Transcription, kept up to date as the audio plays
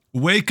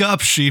Wake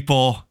up,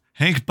 sheeple.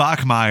 Hank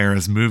Bachmeier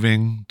is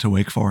moving to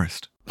Wake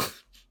Forest.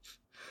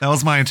 That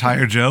was my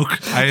entire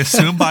joke. I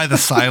assume by the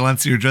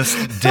silence you're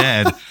just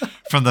dead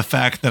from the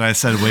fact that I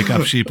said wake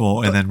up,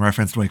 sheeple, and then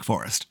referenced Wake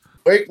Forest.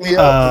 Wake me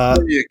up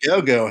before you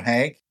go,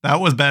 Hank. That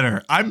was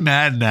better. I'm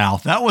mad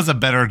now. That was a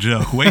better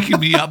joke. Waking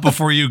me up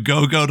before you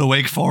go to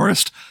Wake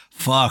Forest?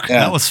 Fuck, yeah.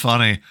 That was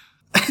funny.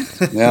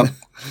 Yeah.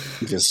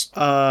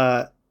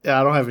 I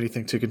don't have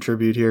anything to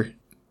contribute here.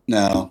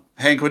 No.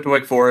 Hank went to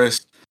Wake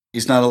Forest.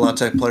 He's not a La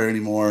Tech player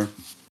anymore.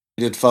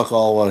 He did fuck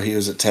all while he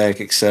was at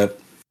Tech,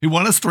 except... He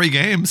won us 3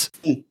 games.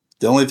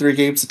 The only 3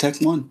 games the Tech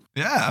won.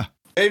 Yeah.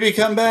 Baby,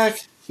 come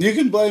back. You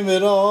can blame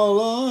it all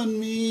on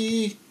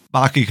me.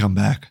 Baki, come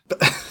back.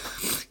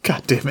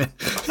 God damn it.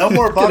 No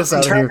more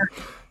Bachman Turner.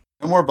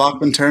 No more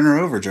Bachman Turner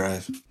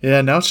overdrive.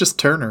 Yeah, now it's just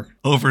Turner.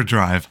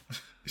 Overdrive.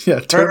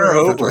 Yeah, Turner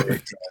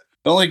overdrive.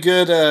 The only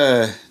good...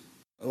 the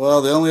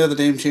only other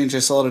name change I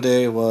saw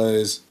today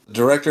was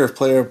Director of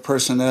Player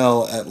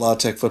Personnel at La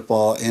Tech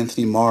Football,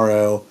 Anthony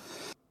Morrow,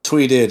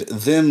 tweeted,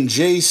 "Them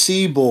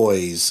JC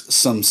boys,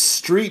 some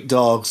street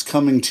dogs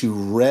coming to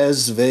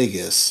Res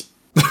Vegas."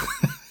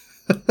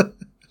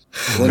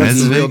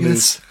 Res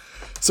Vegas?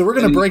 So we're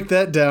going to break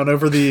that down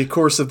over the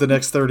course of the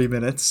next 30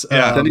 minutes.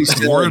 Yeah,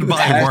 word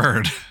by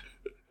word.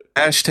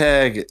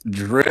 Hashtag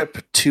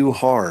drip too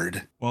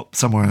hard. Well,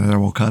 somewhere in there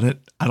we'll cut it.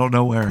 I don't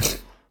know where.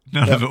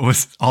 None of it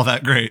was all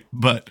that great,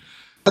 but...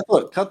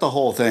 Cut the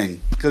whole thing,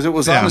 because it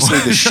was honestly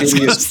the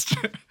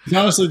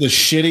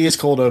shittiest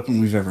cold open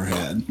we've ever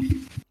had.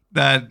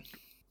 That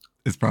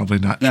is probably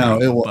not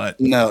true.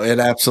 No, it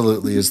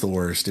absolutely is the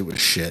worst. It was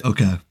shit.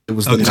 Okay. It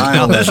was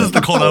Now this is the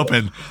cold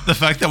open. The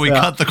fact that we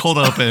cut the cold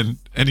open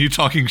and you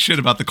talking shit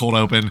about the cold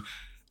open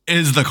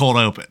is the cold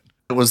open.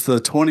 It was the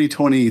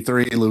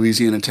 2023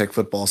 Louisiana Tech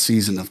football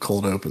season of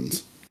cold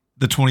opens.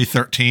 The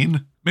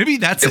 2013? Maybe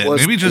that's it.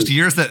 Maybe just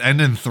years that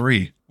end in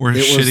 3. We're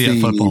shitty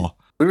at football.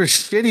 We were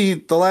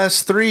shitty the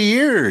last 3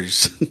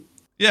 years.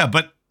 Yeah,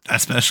 but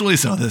especially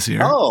so this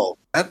year. Oh,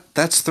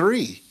 that's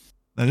 3.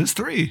 That is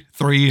 3.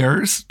 3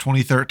 years,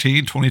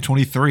 2013,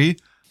 2023.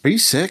 Are you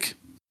sick?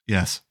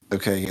 Yes.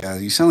 Okay, yeah.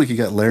 You sound like you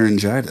got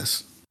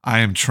laryngitis. I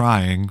am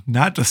trying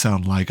not to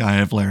sound like I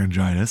have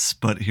laryngitis,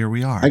 but here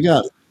we are. I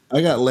got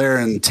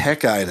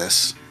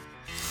laryntechitis.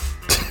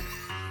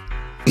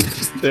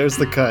 There's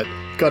the cut.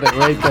 Cut it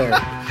right there.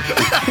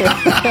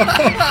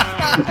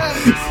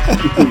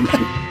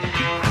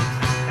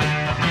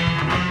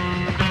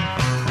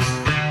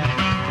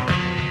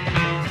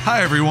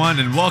 Hi, everyone,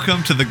 and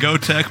welcome to the Go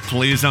Tech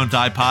Please Don't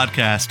Die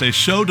podcast, a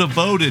show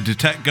devoted to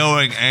tech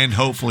going and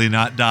hopefully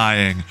not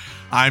dying.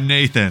 I'm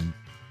Nathan.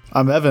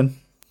 I'm Evan.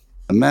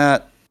 I'm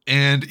Matt.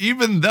 And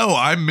even though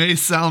I may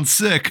sound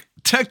sick,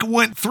 Tech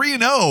went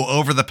 3-0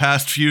 over the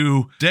past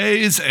few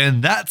days,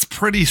 and that's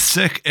pretty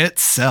sick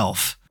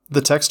itself.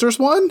 The Techsters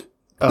won?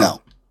 Oh,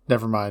 no.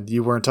 Never mind.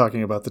 You weren't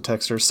talking about the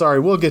Techsters. Sorry,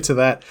 we'll get to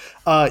that.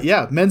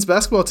 Yeah, men's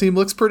basketball team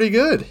looks pretty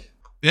good.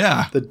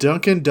 Yeah. The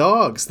Duncan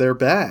Dogs, they're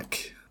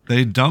back.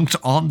 They dunked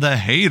on the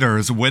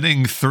haters,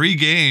 winning 3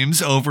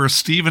 games over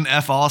Stephen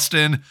F.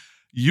 Austin,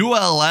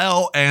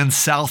 ULL, and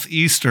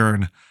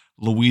Southeastern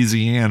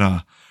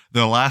Louisiana.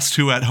 The last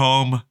 2 at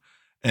home,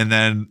 and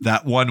then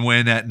that 1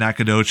 win at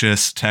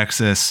Nacogdoches,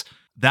 Texas.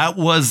 That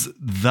was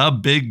the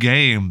big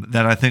game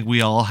that I think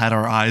we all had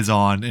our eyes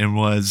on and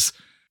was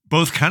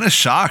both kind of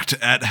shocked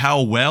at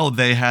how well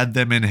they had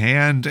them in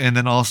hand and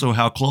then also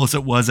how close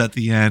it was at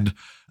the end,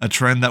 a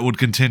trend that would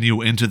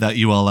continue into that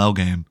ULL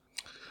game.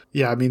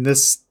 Yeah, I mean,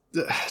 this,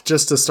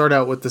 just to start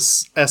out with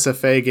this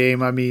SFA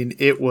game, I mean,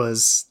 it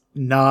was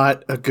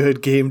not a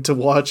good game to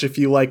watch if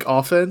you like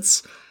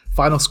offense.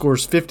 Final score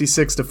is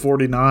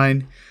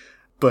 56-49,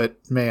 but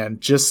man,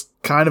 just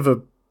kind of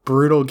a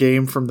brutal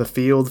game from the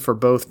field for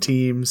both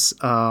teams.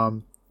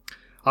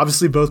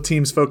 Obviously, both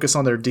teams focus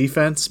on their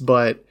defense,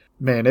 but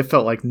man, it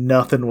felt like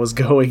nothing was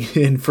going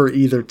in for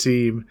either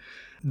team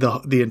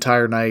the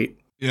entire night.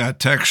 Yeah,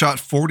 Tech shot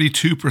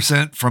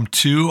 42% from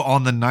 2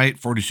 on the night,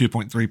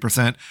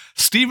 42.3%.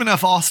 Stephen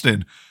F.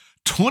 Austin,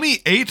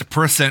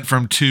 28%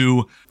 from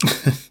 2,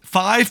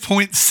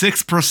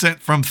 5.6%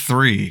 from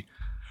 3.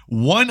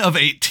 1 of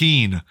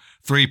 18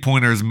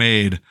 3-pointers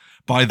made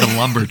by the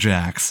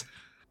Lumberjacks.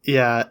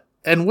 Yeah,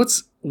 and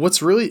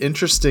what's really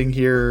interesting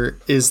here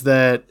is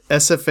that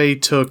SFA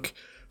took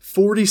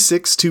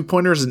 46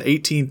 2-pointers and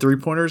 18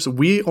 3-pointers.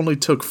 We only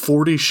took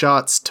 40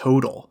 shots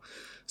total.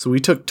 So we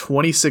took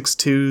 26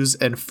 twos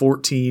and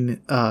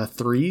 14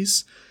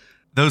 threes.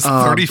 Those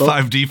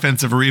 35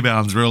 defensive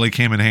rebounds really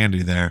came in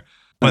handy there.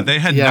 But they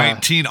had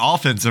 19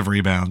 offensive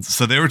rebounds.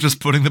 So they were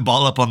just putting the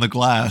ball up on the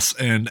glass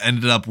and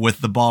ended up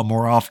with the ball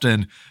more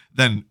often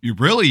than you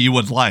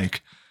would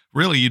like.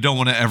 Really, you don't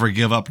want to ever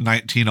give up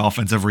 19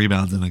 offensive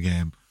rebounds in a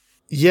game.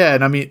 Yeah,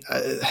 and I mean,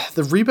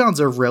 the rebounds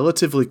are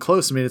relatively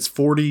close. I mean, it's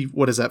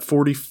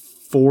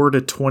 44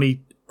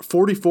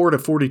 to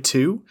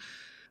 42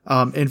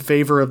 in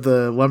favor of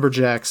the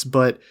Lumberjacks.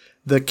 But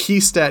the key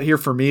stat here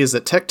for me is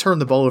that Tech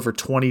turned the ball over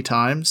 20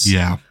 times.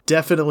 Yeah.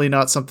 Definitely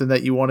not something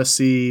that you want to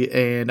see.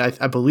 And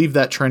I believe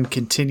that trend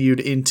continued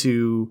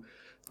into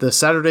the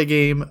Saturday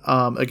game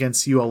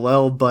against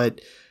ULL, but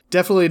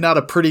definitely not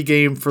a pretty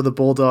game for the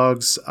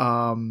Bulldogs.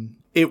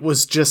 It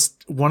was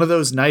just one of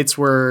those nights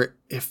where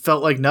it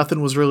felt like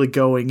nothing was really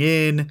going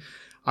in.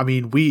 I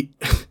mean, we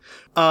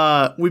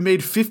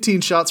made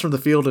 15 shots from the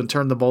field and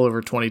turned the ball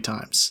over 20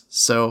 times.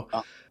 So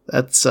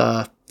that's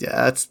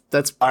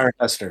Fire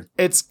Hester.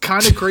 It's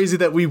kind of crazy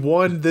that we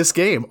won this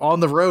game on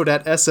the road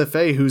at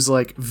SFA, who's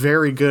like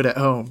very good at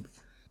home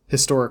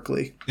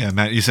historically. Yeah,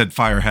 Matt, you said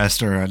fire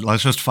Hester.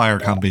 Let's just fire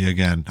Cumbie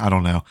again. I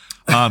don't know.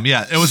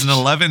 Yeah, it was an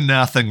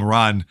 11-0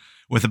 run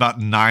with about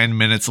 9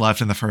 minutes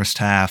left in the first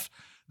half.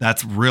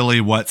 That's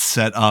really what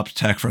set up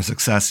Tech for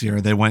success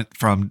here. They went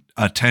from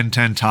a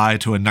 10-10 tie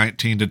to a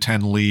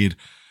 19-10 lead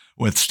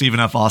with Stephen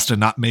F. Austin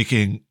not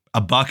making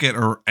a bucket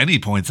or any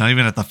points, not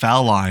even at the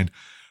foul line,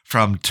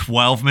 from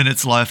 12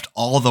 minutes left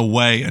all the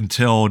way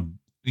until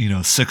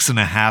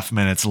 6.5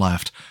 minutes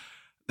left.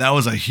 That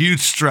was a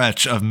huge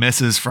stretch of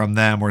misses from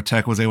them where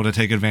Tech was able to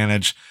take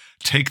advantage,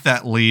 take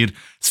that lead.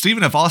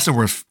 Stephen F.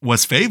 Austin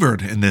was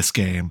favored in this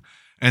game.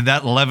 And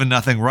that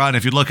 11-0 run,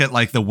 if you look at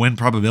like the win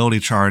probability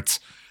charts,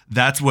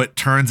 that's what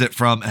turns it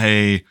from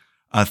a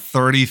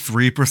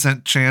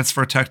 33% chance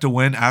for Tech to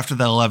win. After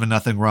the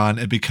 11-0 run,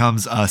 it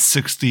becomes a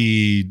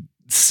 60.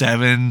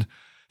 I'm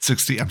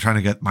trying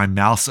to get my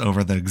mouse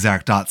over the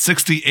exact dot.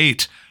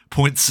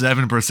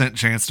 68.7%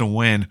 chance to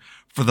win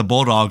for the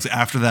Bulldogs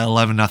after that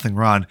 11-0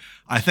 run.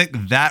 I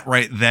think that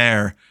right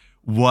there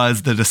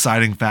was the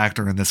deciding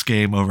factor in this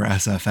game over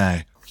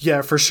SFA.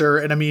 Yeah, for sure.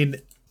 And I mean,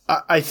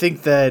 I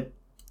think that,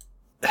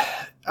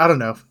 I don't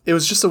know. It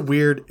was just a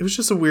weird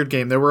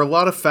game. There were a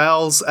lot of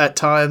fouls at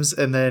times,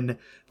 and then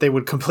they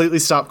would completely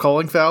stop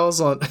calling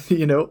fouls on,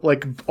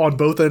 like on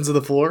both ends of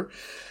the floor.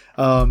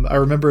 I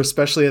remember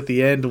especially at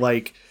the end,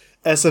 like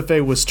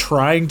SFA was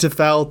trying to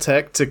foul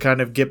Tech to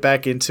kind of get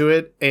back into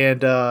it.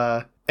 And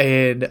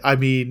I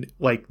mean,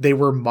 like they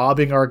were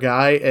mobbing our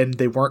guy and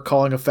they weren't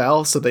calling a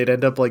foul. So they'd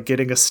end up like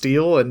getting a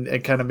steal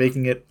and kind of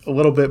making it a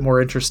little bit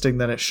more interesting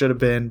than it should have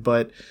been.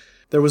 But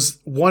there was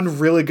one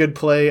really good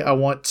play I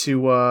want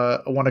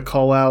to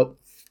call out.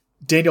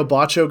 Daniel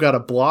Bacho got a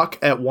block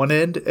at one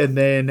end, and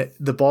then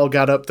the ball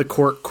got up the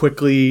court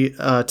quickly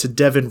to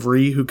Devin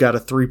Ree, who got a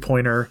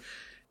 3-pointer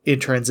in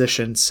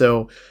transition.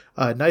 So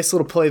nice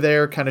little play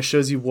there. Kind of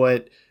shows you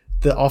what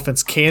the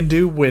offense can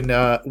do when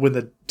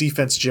the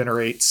defense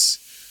generates,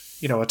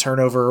 a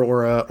turnover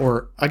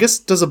or I guess,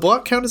 does a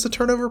block count as a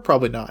turnover?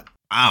 Probably not.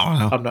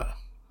 I don't know.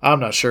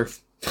 I'm not sure.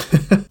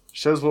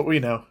 Shows what we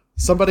know.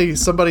 Somebody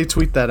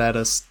tweet that at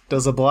us.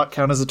 Does a block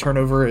count as a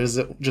turnover? Is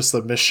it just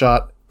a missed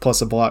shot plus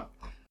a block?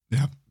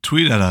 Yeah.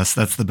 Tweet at us.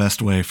 That's the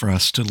best way for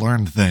us to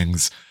learn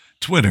things.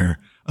 Twitter,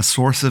 a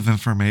source of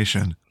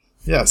information.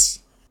 Yes.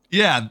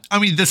 Yeah. I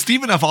mean, the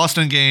Stephen F.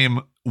 Austin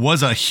game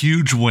was a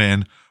huge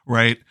win,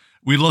 right?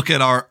 We look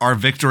at our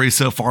victory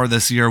so far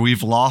this year.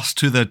 We've lost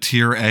to the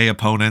Tier A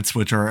opponents,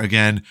 which are,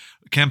 again,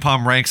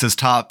 KenPom ranks as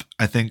top,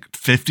 I think,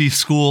 50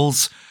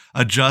 schools,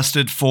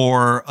 adjusted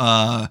for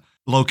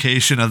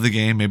location of the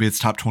game. Maybe it's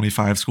top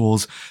 25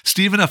 schools.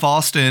 Stephen F.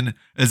 Austin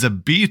is a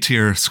B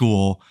tier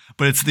school,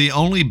 but it's the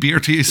only B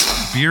tier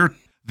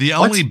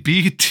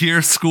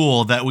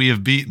school that we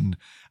have beaten.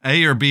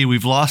 A or B,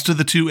 we've lost to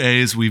the 2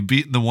 A's. We've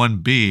beaten the 1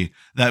 B,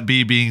 that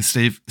B being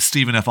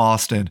Stephen F.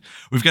 Austin.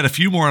 We've got a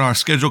few more on our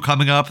schedule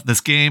coming up. This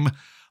game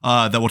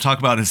that we'll talk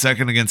about in a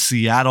second against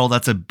Seattle,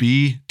 that's a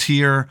B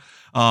tier.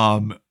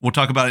 We'll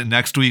talk about it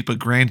next week, but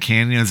Grand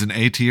Canyon is an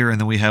A tier, and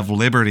then we have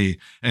Liberty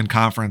in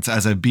conference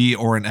as a B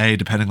or an A,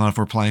 depending on if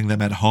we're playing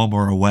them at home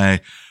or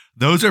away.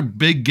 Those are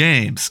big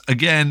games.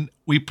 Again,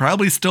 we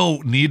probably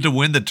still need to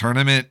win the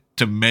tournament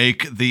to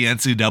make the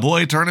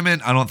NCAA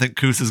tournament. I don't think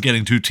Coos is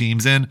getting 2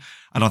 teams in.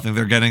 I don't think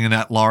they're getting in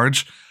at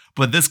large,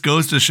 but this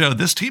goes to show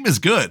this team is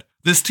good.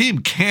 This team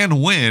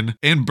can win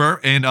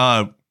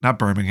not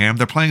Birmingham.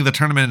 They're playing the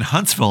tournament in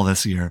Huntsville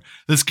this year.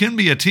 This can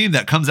be a team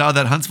that comes out of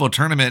that Huntsville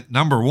tournament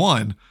number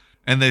 1.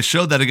 And they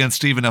showed that against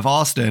Stephen F.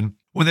 Austin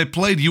when they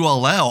played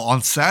ULL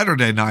on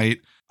Saturday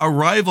night, a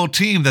rival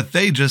team that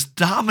they just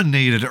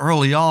dominated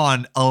early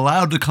on,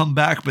 allowed to come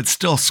back, but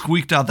still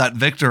squeaked out that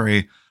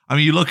victory. I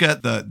mean, you look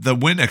at the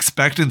win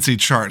expectancy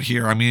chart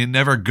here. I mean, it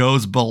never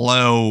goes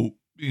below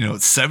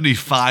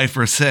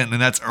 75%, and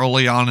that's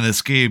early on in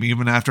this game,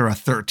 even after a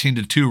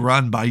 13-2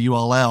 run by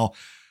ULL.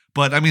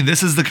 But I mean,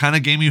 this is the kind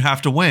of game you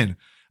have to win.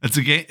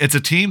 It's a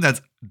team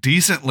that's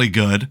decently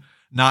good,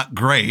 not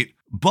great,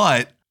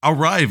 but a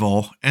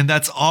rival, and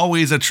that's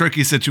always a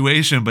tricky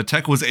situation. But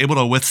Tech was able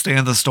to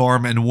withstand the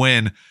storm and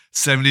win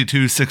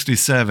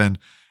 72-67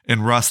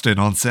 in Ruston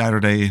on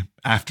Saturday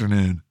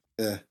afternoon.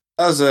 Yeah,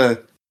 that was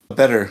a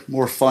better,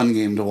 more fun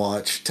game to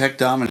watch. Tech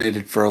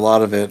dominated for a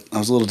lot of it. I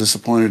was a little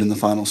disappointed in the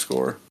final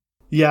score.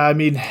 Yeah, I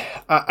mean,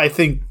 I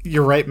think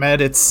you're right,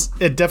 Matt.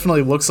 It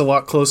definitely looks a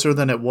lot closer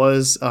than it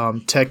was.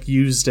 Tech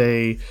used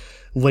a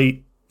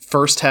late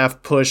first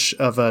half push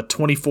of a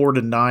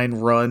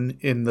 24-9 run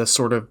in the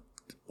sort of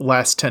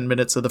last 10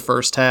 minutes of the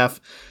first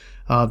half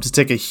to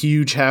take a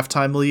huge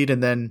halftime lead.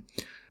 And then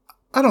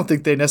I don't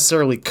think they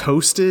necessarily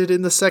coasted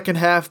in the second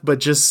half, but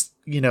just,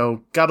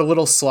 got a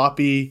little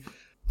sloppy.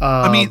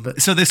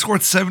 So they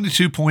scored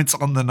 72 points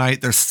on the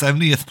night. Their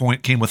 70th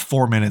point came with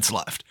 4 minutes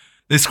left.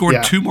 They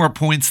scored 2 more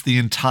points the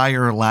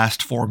entire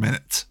last 4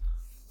 minutes.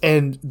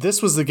 And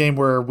this was the game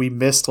where we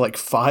missed like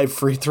 5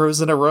 free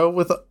throws in a row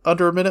with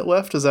under a minute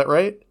left. Is that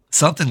right?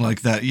 Something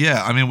like that.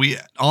 Yeah. I mean, we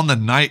on the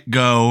night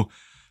go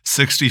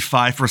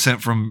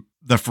 65% from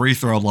the free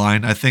throw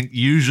line. I think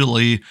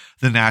usually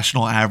the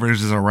national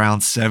average is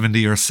around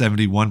 70 or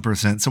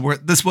 71%. So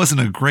this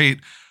wasn't a great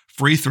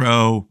free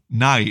throw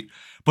night,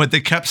 but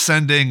they kept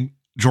sending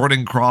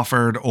Jordan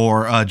Crawford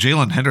or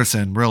Jalen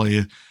Henderson.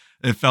 Really,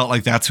 it felt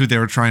like that's who they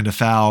were trying to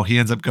foul. He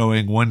ends up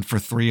going 1 for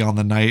 3 on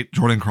the night.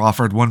 Jordan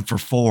Crawford 1 for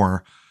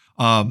 4.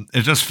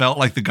 It just felt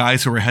like the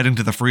guys who were heading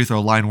to the free throw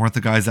line weren't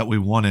the guys that we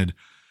wanted.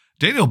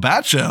 Daniel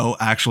Batcho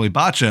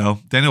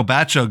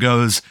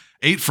goes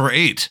 8 for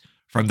 8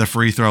 from the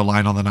free throw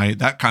line on the night.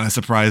 That kind of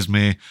surprised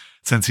me,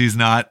 since he's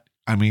not,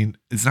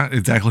 it's not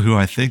exactly who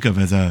I think of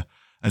as a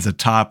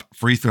top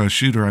free throw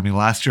shooter. I mean,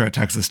 last year at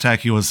Texas Tech,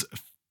 he was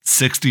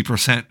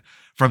 60%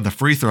 from the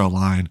free throw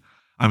line.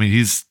 I mean,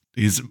 he's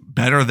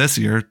better this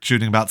year,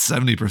 shooting about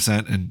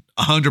 70% and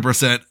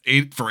 100%,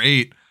 8 for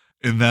 8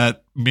 in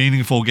that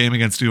meaningful game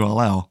against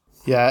ULL.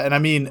 Yeah, and I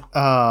mean,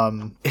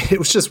 it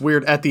was just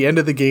weird at the end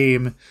of the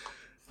game.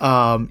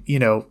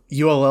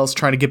 ULL's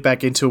trying to get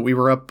back into it. We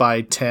were up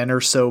by 10 or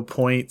so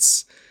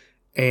points,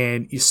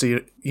 and you see,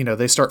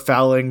 they start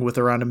fouling with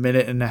around a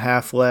minute and a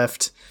half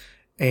left,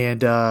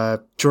 and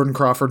Jordan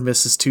Crawford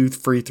misses 2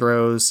 free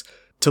throws.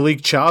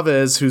 Talik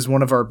Chavez, who's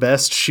one of our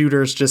best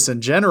shooters just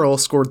in general,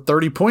 scored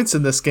 30 points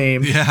in this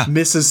game,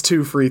 misses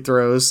 2 free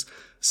throws.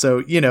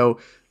 So,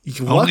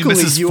 only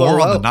misses ULL,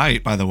 4 on the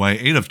night, by the way,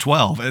 8 of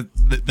 12.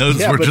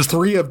 Those were just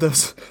 3 of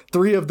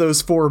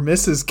those 4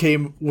 misses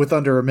came with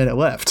under a minute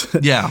left.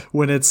 Yeah.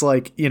 When it's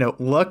like,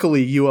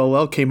 luckily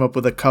ULL came up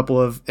with a couple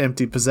of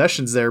empty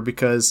possessions there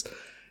because,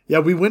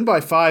 we win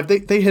by 5.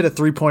 They hit a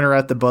 3-pointer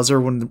at the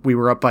buzzer when we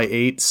were up by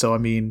 8. So, I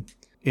mean,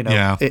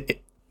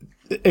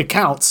 it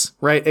counts,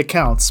 right? It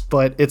counts,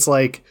 but it's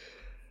like,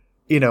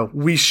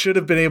 we should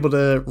have been able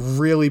to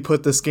really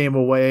put this game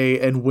away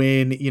and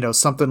win,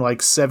 something like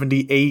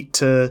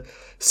 78-65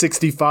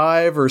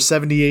 or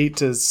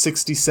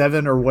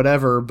 78-67 or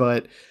whatever.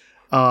 But,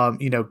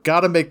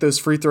 got to make those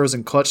free throws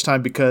in clutch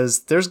time,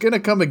 because there's going to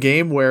come a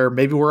game where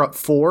maybe we're up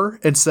 4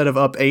 instead of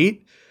up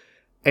 8.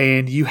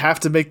 And you have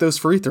to make those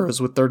free throws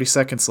with 30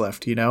 seconds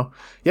left, You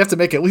have to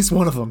make at least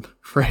one of them,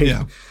 right?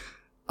 Yeah.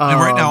 And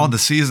right now on the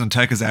season,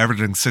 Tech is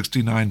averaging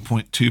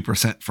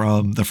 69.2%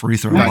 from the free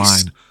throw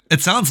line.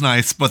 It sounds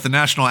nice, but the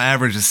national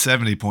average is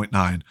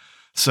 70.9.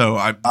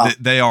 So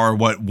they are,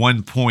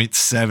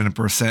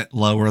 1.7%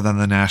 lower than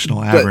the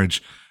national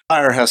average.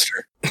 Fire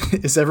Hester.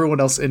 Is everyone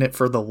else in it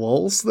for the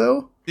lulz,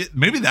 though?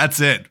 Maybe that's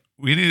it.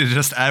 We need to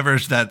just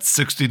average that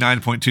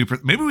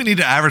 69.2%. Maybe we need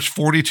to average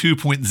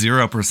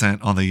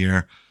 42.0% on the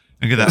year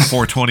and get that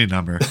 420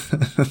 number.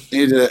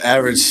 You need to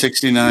average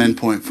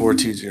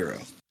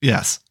 69.420.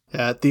 Yes.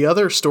 The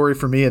other story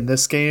for me in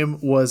this game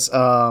was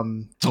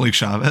Talik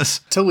Chavez.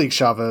 Talik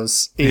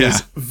Chavez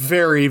is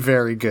very,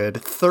 very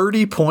good.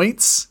 30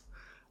 points.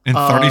 In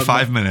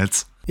 35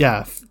 minutes.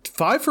 Yeah,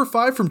 5 for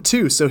 5 from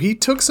 2. So he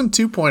took some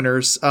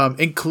 2-pointers,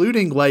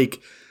 including like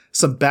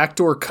some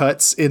backdoor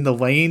cuts in the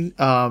lane.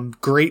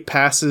 Great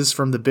passes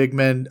from the big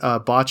men,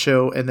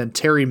 Bacho, and then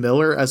Terry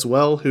Miller as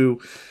well, who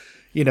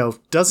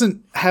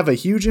doesn't have a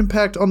huge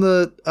impact on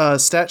the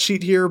stat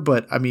sheet here,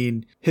 but I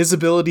mean, his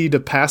ability to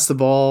pass the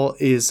ball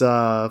is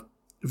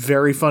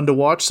very fun to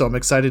watch. So I'm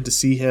excited to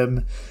see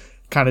him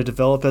kind of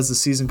develop as the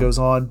season goes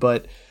on.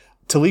 But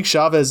Talik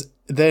Chavez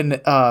then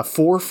 4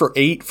 for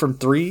 8 from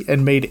 3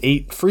 and made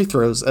 8 free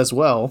throws as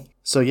well.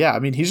 So yeah, I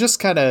mean, he's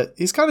kind of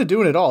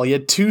doing it all. He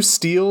had 2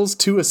 steals,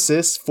 2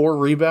 assists, 4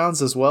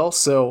 rebounds as well.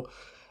 So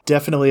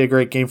definitely a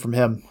great game from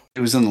him.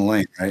 He was in the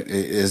lane, right?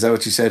 Is that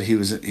what you said?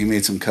 He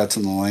made some cuts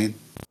in the lane.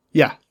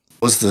 Yeah.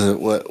 Was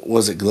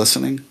it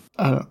glistening?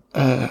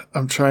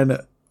 I'm trying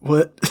to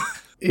what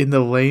in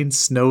the lane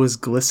snow is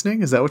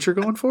glistening? Is that what you're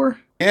going for?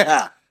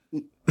 Yeah.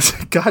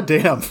 God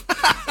damn.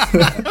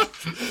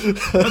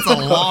 That's a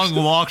long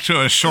walk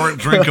to a short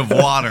drink of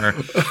water.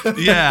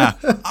 Yeah.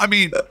 I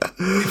mean,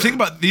 think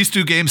about these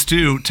 2 games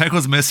too. Tech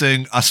was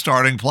missing a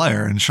starting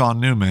player in Sean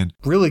Newman.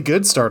 Really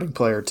good starting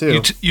player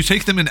too. You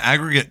take them in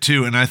aggregate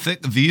too, and I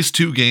think these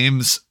 2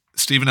 games,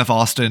 Stephen F.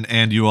 Austin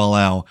and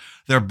ULL,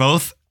 they're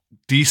both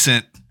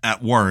decent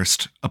at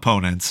worst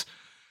opponents.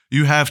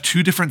 You have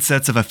 2 different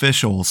sets of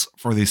officials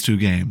for these 2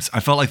 games.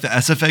 I felt like the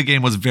SFA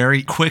game was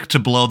very quick to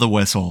blow the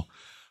whistle.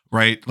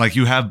 Right? Like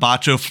you have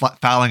Bacho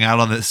fouling out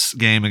on this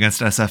game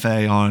against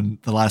SFA on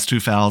the last 2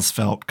 fouls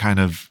felt kind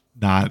of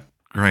not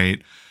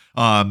great.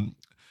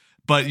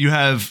 But you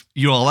have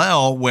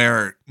ULL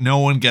where no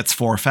one gets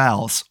 4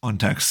 fouls on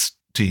Tech's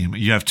team.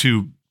 You have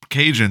 2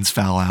 Cajuns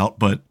foul out,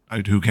 but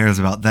who cares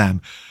about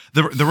them?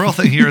 The real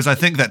thing here is I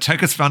think that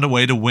Tech has found a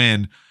way to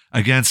win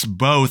against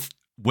both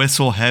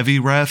whistle-heavy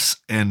refs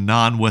and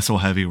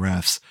non-whistle-heavy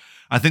refs.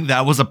 I think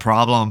that was a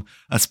problem,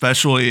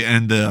 especially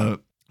in the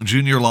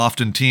Junior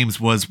Lofton teams,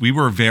 was we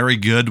were very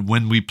good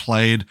when we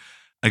played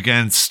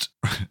against,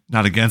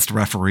 not against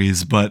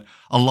referees, but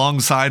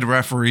alongside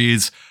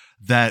referees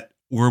that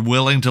were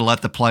willing to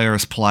let the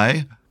players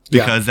play,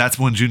 because that's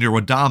when Junior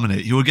would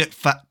dominate. He would get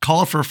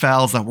called for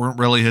fouls that weren't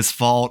really his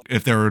fault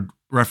if there were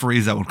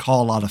referees that would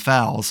call a lot of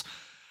fouls.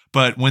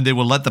 But when they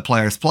would let the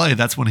players play,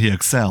 that's when he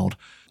excelled.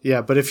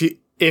 Yeah, but if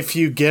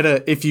you get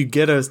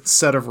a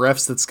set of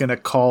refs that's going to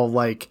call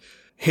like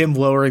him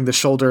lowering the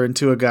shoulder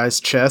into a guy's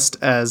chest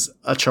as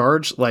a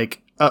charge,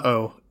 like,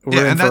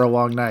 we're in for a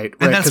long night.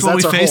 Right? And that's what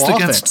we faced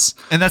against.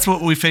 And that's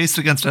what we faced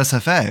against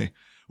SFA.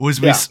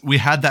 We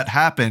had that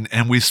happen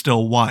and we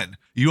still won.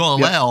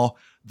 ULL,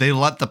 they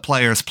let the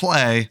players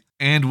play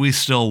and we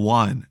still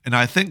won. And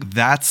I think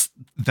that's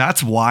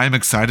why I'm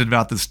excited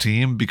about this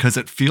team, because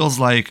it feels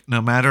like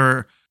no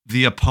matter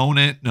the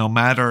opponent, no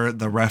matter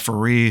the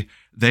referee,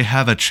 they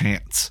have a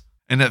chance.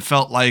 And it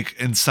felt like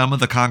in some of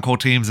the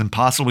Concord teams, and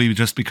possibly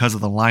just because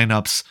of the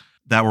lineups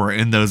that were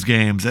in those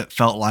games, it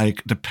felt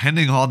like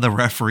depending on the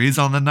referees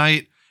on the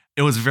night,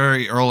 it was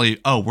very early,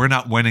 we're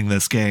not winning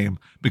this game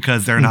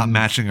because they're not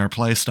matching our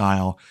play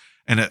style.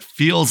 And it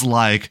feels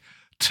like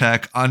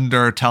Tech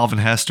under Talvin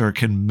Hester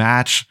can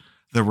match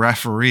the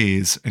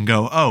referees and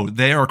go,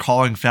 they are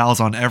calling fouls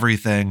on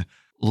everything.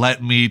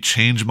 Let me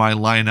change my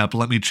lineup.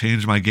 Let me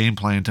change my game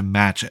plan to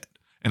match it.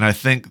 And I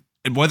think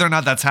whether or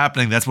not that's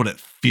happening, that's what it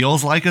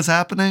feels like is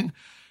happening.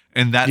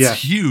 And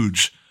that's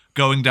huge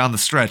going down the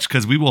stretch,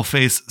 because we will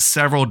face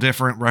several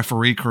different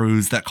referee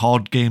crews that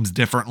called games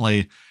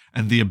differently.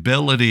 And the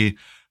ability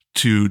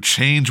to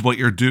change what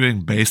you're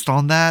doing based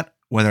on that,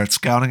 whether it's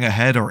scouting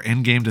ahead or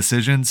in-game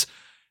decisions,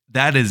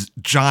 that is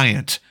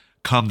giant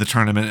come the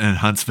tournament in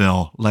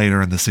Huntsville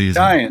later in the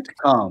season. Giant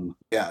come.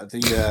 Yeah.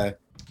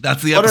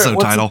 That's the episode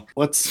title.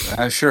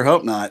 I sure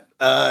hope not.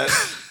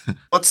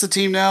 What's the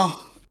team now?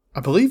 I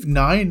believe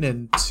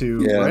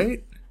 9-2,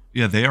 right?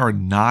 Yeah, they are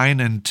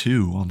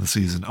 9-2 on the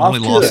season. Only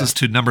losses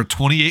to number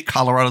 28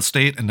 Colorado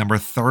State and number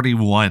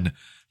 31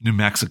 New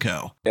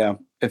Mexico. Yeah,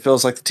 it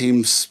feels like the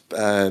team's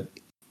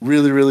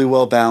really, really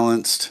well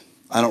balanced.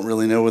 I don't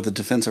really know what the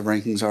defensive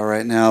rankings are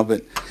right now,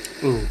 but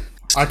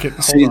I can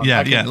hold on.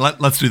 Yeah.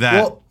 Let's do that.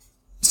 Well,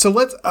 so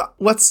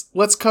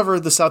let's cover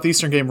the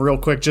Southeastern game real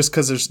quick, just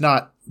because there's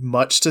not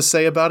much to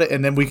say about it,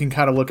 and then we can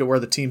kind of look at where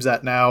the team's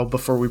at now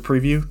before we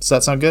preview. Does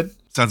that sound good?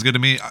 Sounds good to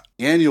me.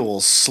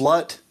 Annual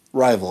slut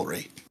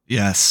rivalry.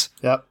 Yes.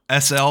 Yep.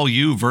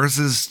 SLU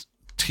versus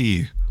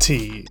T.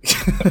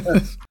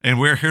 And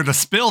we're here to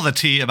spill the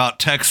tea about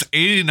Tech's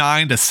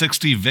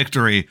 89-60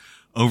 victory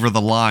over the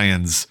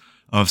Lions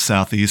of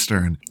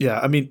Southeastern. Yeah,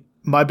 I mean,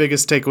 my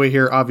biggest takeaway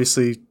here,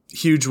 obviously,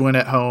 huge win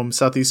at home.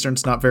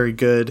 Southeastern's not very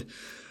good,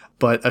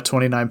 but a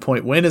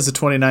 29-point win is a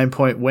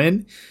 29-point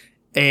win.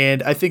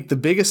 And I think the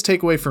biggest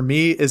takeaway for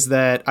me is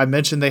that I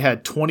mentioned they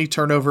had 20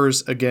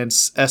 turnovers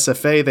against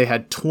SFA. They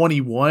had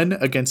 21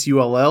 against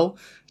ULL,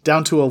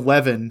 down to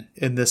 11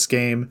 in this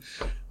game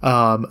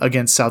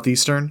against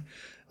Southeastern.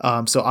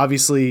 So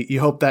obviously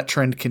you hope that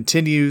trend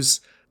continues.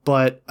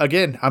 But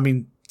again, I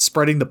mean,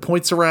 spreading the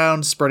points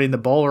around, spreading the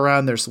ball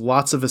around, there's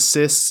lots of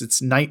assists.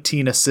 It's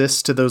 19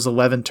 assists to those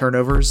 11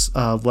 turnovers.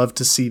 Love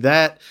to see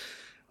that.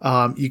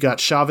 You got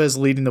Chavez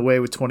leading the way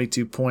with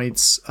 22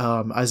 points,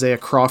 Isaiah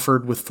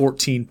Crawford with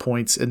 14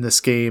 points in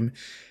this game.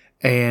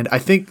 And I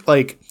think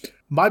like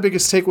my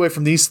biggest takeaway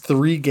from these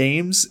three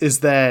games is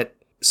that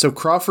so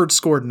Crawford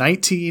scored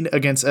 19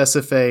 against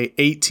SFA,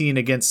 18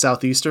 against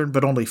Southeastern,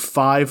 but only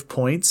 5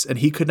 points, and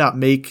he couldn't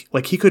make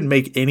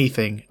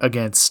anything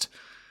against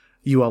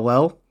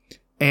ULL.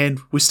 And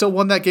we still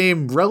won that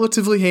game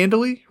relatively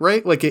handily,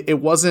 right? Like it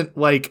wasn't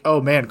like,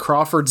 oh man,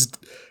 Crawford's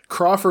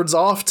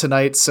off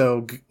tonight,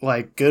 so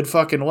like good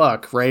fucking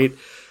luck, right?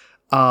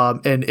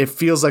 And it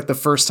feels like the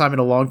first time in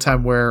a long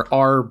time where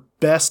our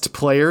best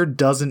player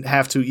doesn't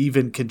have to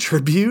even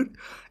contribute,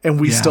 and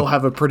we still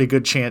have a pretty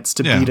good chance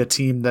to beat a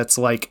team that's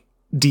like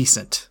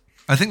decent.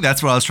 I think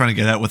that's what I was trying to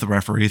get at with the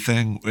referee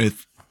thing.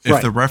 If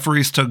the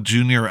referees took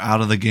Junior out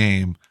of the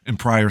game in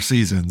prior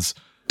seasons,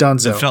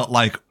 Dunzo. It felt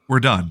like we're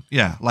done.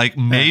 Yeah, like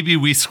maybe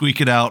we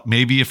squeak it out.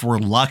 Maybe if we're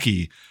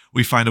lucky,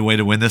 we find a way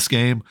to win this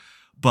game.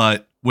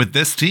 But with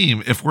this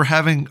team, if we're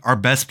having our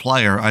best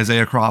player,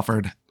 Isaiah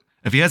Crawford,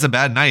 if he has a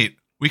bad night,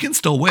 we can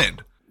still win.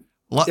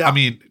 I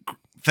mean,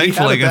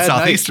 thankfully against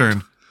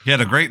Southeastern, he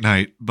had a great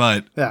night,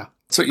 but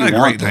that's what you not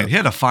want. A great night. He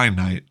had a fine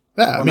night.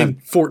 Yeah, I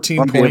mean,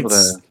 14 points.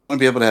 I want to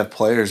be able to have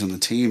players on the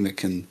team that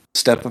can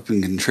step up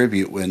and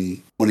contribute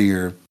when one of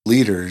your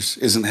leaders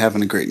isn't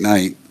having a great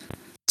night.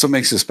 That's what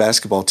makes this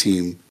basketball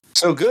team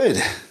so good.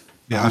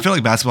 Yeah, I feel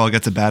like basketball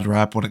gets a bad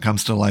rap when it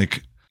comes to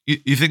like,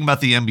 you think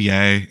about the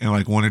NBA and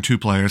like one or two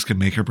players can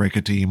make or break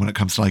a team when it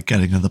comes to like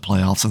getting into the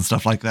playoffs and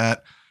stuff like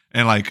that.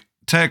 And like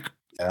Tech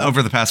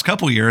over the past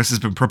couple years has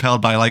been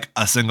propelled by like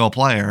a single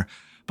player,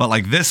 but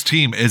like this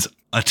team is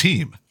a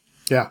team.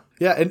 Yeah.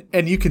 Yeah.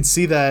 And you can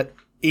see that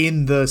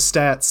in the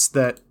stats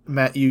that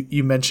Matt,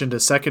 you mentioned a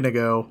second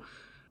ago.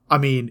 I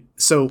mean,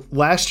 so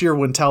last year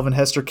when Talvin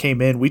Hester came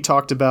in, we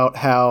talked about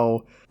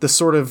how the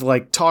sort of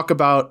like talk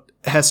about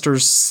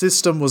Hester's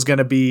system was going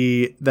to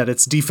be that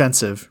it's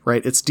defensive,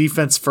 right? It's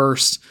defense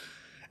first.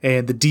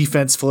 and the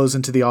defense flows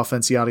into the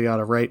offense, yada,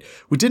 yada, right?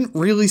 We didn't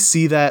really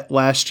see that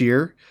last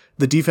year.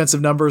 The defensive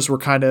numbers were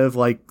kind of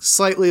like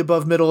slightly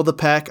above middle of the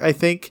pack, I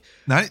think.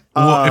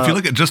 If you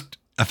look at just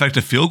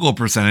effective field goal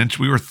percentage,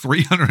 we were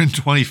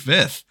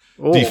 325th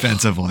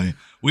defensively.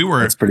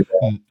 That's pretty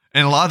bad.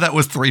 And a lot of that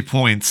was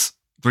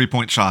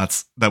 3-point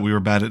shots that we were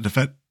bad at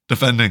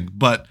defending.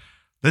 But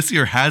this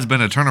year has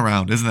been a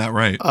turnaround, isn't that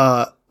right?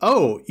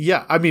 Oh,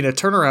 yeah. I mean, a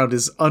turnaround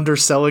is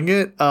underselling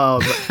it.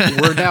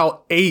 We're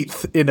now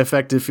 8th in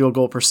effective field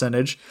goal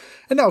percentage.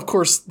 And now, of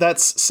course,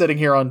 that's sitting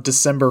here on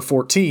December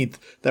 14th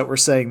that we're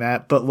saying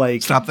that. But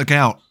like, stop the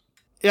count.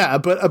 Yeah,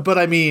 but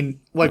I mean,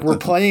 like, we're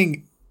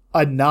playing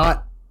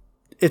our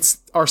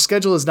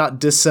schedule is not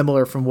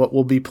dissimilar from what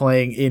we'll be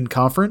playing in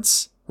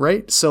conference,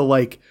 right? So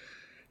like,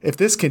 if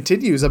this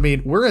continues, I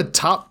mean, we're a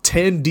top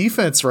 10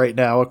 defense right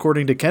now,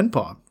 according to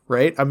KenPom,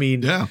 right? I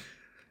mean, yeah.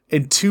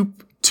 In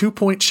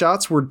 2-point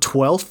shots, we're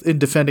 12th in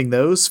defending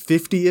those,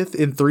 50th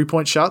in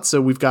 3-point shots.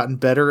 So we've gotten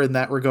better in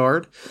that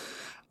regard.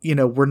 You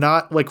know, we're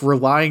not like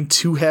relying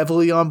too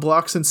heavily on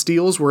blocks and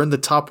steals. We're in the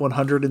top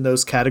 100 in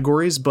those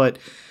categories, but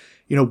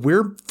you know,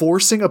 we're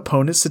forcing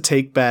opponents to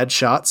take bad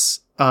shots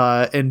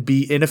and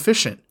be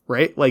inefficient,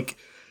 right? Like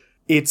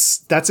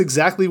that's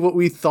exactly what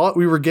we thought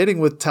we were getting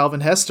with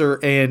Talvin Hester.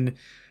 And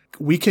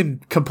we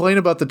can complain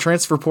about the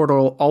transfer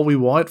portal all we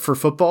want for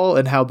football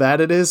and how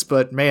bad it is,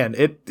 but man,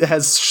 it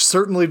has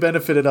certainly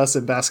benefited us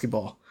in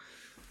basketball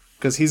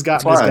because he's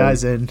gotten his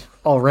guys in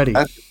already.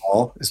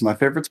 Basketball is my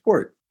favorite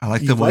sport. I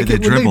like the way they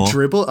dribble. They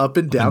dribble up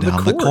and down,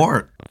 the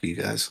court. You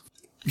guys.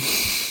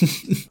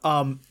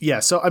 Yeah.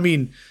 So, I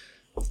mean,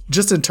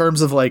 just in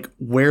terms of like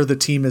where the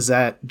team is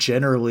at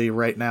generally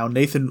right now,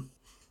 Nathan,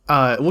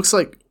 it looks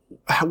like,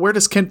 where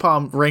does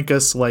KenPom rank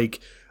us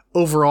like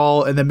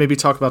overall, and then maybe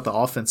talk about the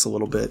offense a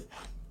little bit?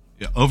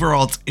 Yeah,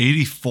 overall, it's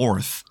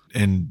 84th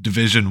in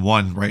Division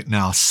I right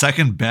now,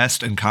 second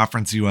best in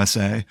Conference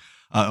USA.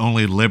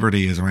 Only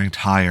Liberty is ranked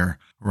higher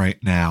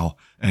right now,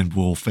 and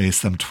we'll face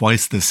them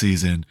twice this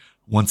season,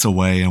 once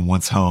away and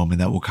once home, and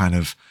that will kind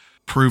of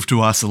prove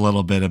to us a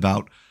little bit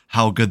about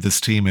how good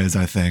this team is,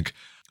 I think.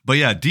 But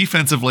yeah,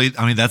 defensively,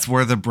 I mean, that's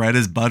where the bread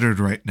is buttered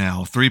right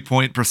now.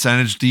 3-point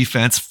percentage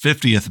defense,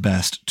 50th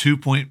best.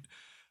 2-point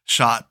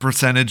shot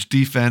percentage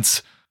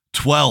defense,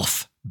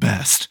 12th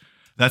best.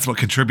 That's what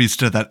contributes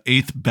to that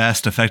 8th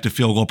best effective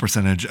field goal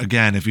percentage.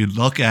 Again, if you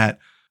look at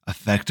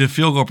effective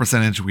field goal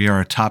percentage, we are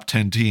a top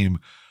 10 team.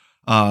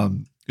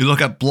 You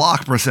look at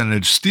block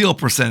percentage, steal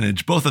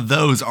percentage, both of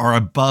those are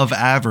above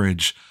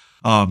average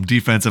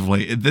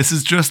defensively. This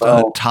is just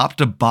a top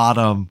to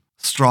bottom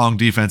strong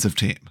defensive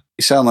team.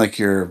 You sound like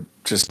you're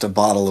just a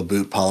bottle of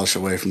boot polish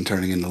away from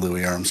turning into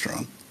Louis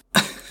Armstrong.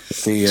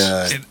 It's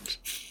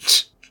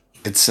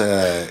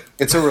a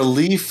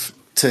relief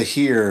to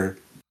hear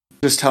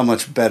just how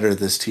much better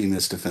this team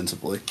is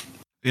defensively.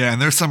 Yeah,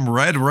 and there's some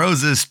red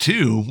roses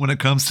too when it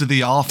comes to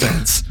the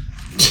offense.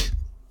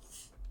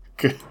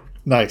 Good.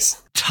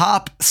 Nice.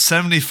 Top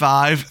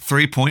 75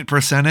 3-point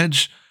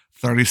percentage,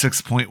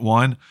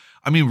 36.1.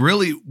 I mean,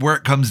 really where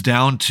it comes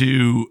down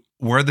to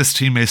where this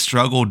team may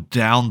struggle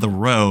down the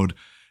road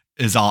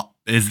is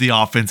the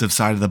offensive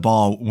side of the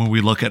ball. When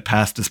we look at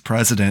past as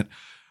president,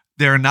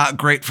 they're not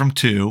great from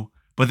 2,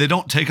 but they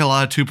don't take a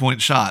lot of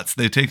 2-point shots.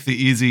 They take the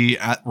easy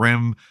at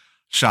rim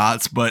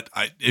shots, but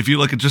if you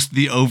look at just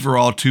the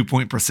overall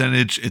 2-point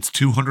percentage, it's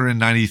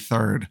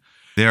 293rd.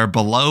 They are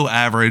below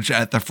average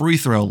at the free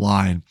throw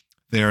line.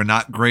 They are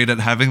not great at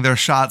having their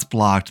shots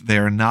blocked. They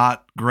are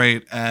not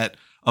great at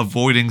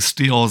avoiding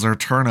steals or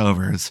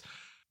turnovers.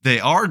 They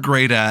are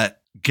great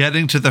at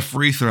getting to the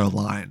free throw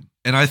line.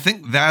 And I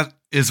think that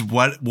is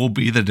what will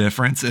be the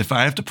difference. If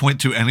I have to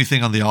point to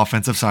anything on the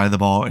offensive side of the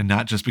ball, and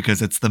not just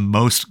because it's the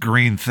most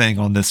green thing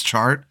on this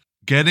chart,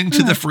 getting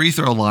to the free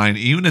throw line,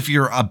 even if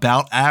you're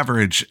about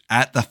average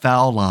at the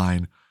foul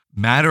line,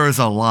 matters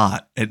a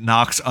lot. It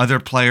knocks other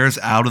players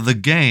out of the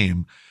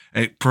game.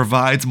 It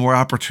provides more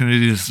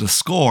opportunities to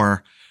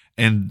score,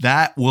 and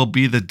that will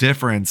be the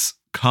difference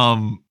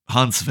come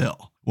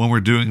Huntsville when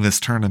we're doing this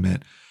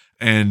tournament.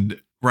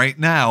 And right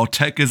now,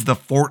 Tech is the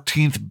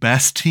 14th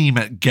best team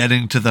at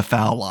getting to the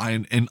foul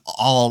line in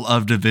all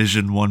of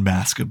Division I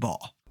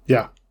basketball.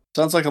 Yeah.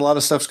 Sounds like a lot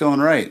of stuff's going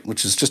right,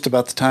 which is just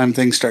about the time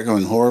things start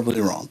going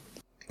horribly wrong.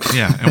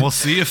 Yeah, and we'll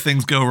see if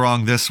things go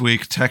wrong this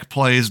week. Tech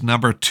plays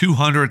number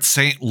 200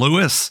 St.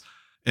 Louis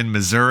in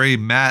Missouri.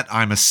 Matt,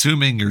 I'm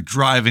assuming you're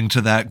driving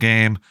to that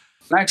game.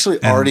 I'm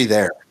actually already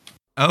there.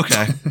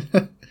 Okay.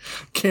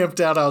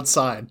 Camped out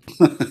outside.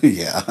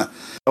 Yeah.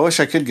 I wish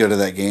I could go to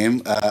that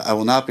game. I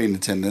will not be in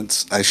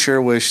attendance. I sure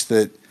wish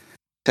that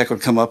Tech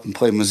would come up and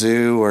play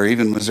Mizzou or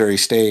even Missouri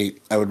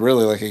State. I would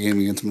really like a game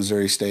against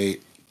Missouri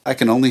State. I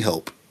can only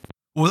hope.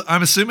 Well,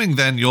 I'm assuming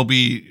then you'll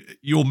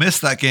miss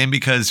that game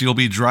because you'll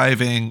be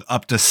driving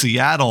up to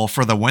Seattle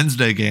for the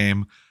Wednesday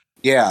game.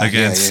 Yeah.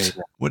 Against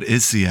what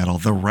is Seattle?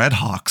 The Red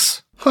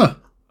Hawks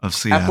of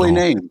Seattle. Aptly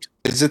named.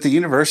 Is it the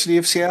University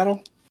of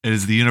Seattle? It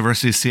is the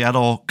University of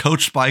Seattle,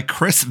 coached by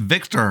Chris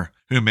Victor,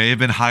 who may have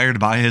been hired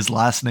by his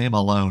last name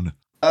alone.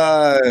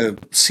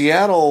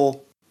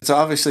 Seattle It's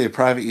obviously a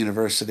private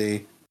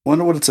university.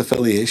 Wonder what its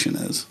affiliation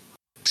is.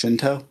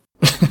 Shinto?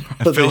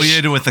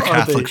 Affiliated with the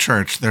Catholic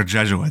Church. They're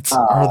Jesuits.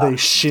 Are they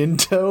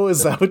Shinto?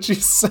 Is that what you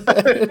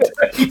said?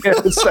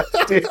 Yes, I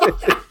did.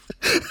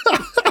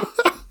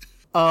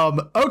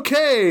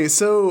 Okay,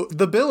 so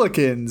the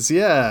Billikens,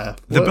 yeah.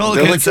 The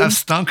Billikens have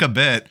stunk a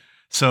bit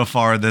so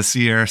far this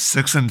year.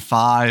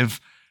 6-5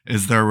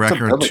 is their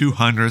record,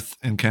 200th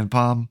in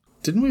KenPom.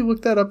 Didn't we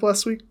look that up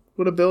last week?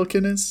 What a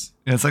Billiken is?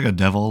 Yeah, it's like a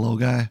devil little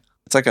guy.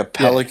 It's like a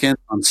pelican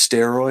on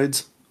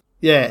steroids.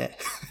 Yeah,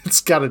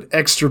 it's got an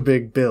extra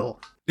big bill.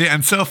 Yeah,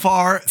 and so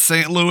far,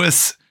 St.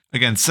 Louis,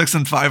 again,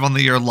 6-5 on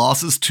the year.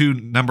 Losses to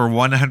number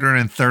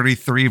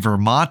 133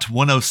 Vermont,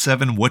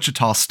 107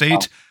 Wichita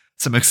State.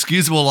 Some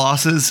excusable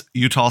losses,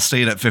 Utah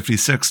State at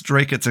 56,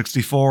 Drake at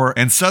 64,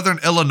 and Southern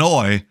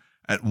Illinois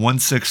at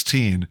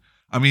 116.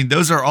 I mean,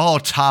 those are all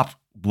top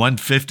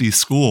 150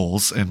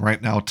 schools, and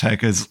right now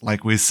Tech is,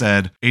 like we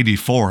said,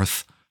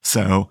 84th.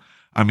 So,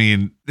 I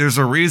mean, there's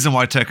a reason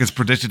why Tech is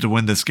predicted to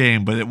win this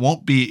game, but it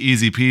won't be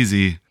easy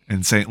peasy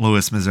in St.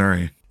 Louis,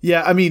 Missouri.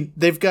 Yeah, I mean,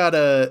 they've got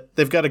a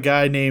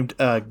guy named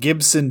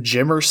Gibson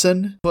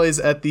Jimerson, plays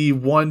at the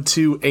 1,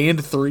 2,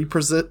 and 3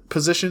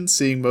 position,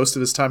 seeing most of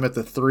his time at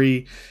the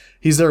 3.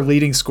 He's their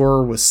leading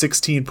scorer with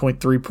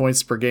 16.3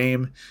 points per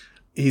game.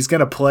 He's going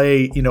to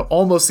play,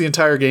 almost the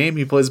entire game.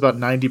 He plays about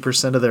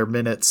 90% of their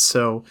minutes.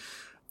 So,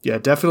 yeah,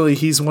 definitely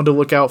he's one to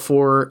look out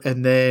for.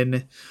 And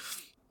then,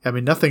 I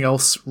mean, nothing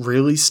else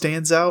really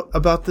stands out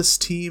about this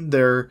team.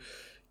 They're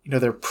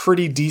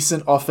pretty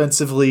decent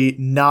offensively,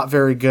 not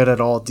very good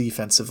at all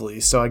defensively.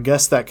 So I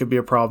guess that could be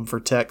a problem for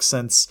Tech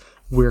since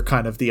we're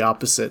kind of the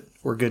opposite.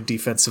 We're good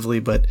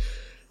defensively, but,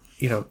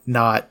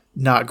 not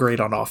great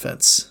on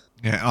offense.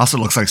 Yeah, it also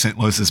looks like St.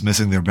 Louis is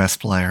missing their best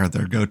player.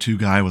 Their go-to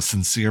guy was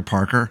Sincere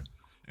Parker,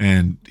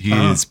 and he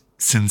is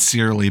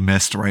sincerely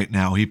missed right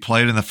now. He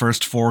played in the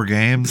first 4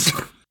 games,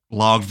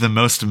 logged the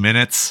most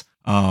minutes,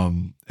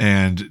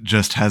 and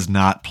just has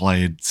not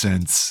played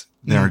since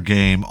their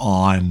game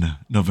on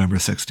November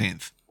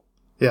 16th.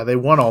 Yeah, they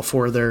won all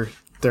 4 of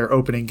their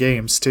opening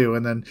games, too,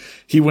 and then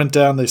he went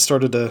down. They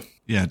started to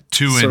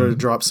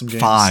drop some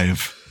games.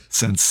 5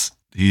 since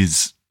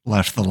he's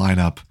left the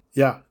lineup.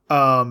 Yeah.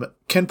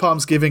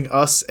 KenPom's giving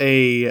us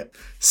a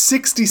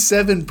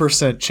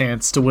 67%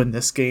 chance to win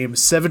this game,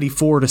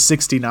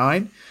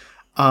 74-69,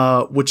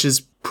 which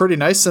is pretty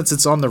nice since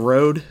it's on the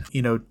road.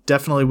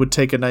 Definitely would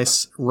take a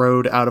nice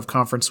road out of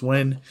conference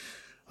win,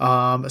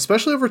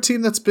 especially over a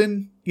team that's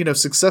been,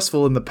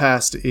 successful in the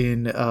past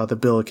in the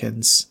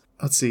Billikens.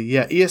 Let's see.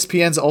 Yeah,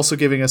 ESPN's also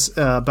giving us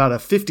about a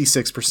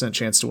 56%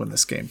 chance to win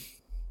this game.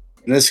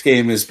 This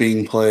game is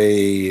being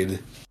played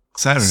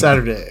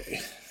Saturday.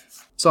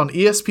 It's on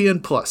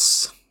ESPN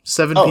Plus,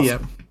 7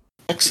 p.m.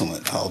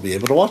 Excellent. I'll be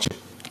able to watch it.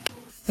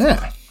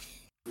 Yeah.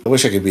 I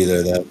wish I could be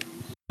there,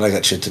 but I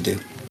got shit to do.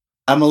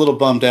 I'm a little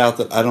bummed out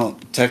that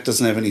Tech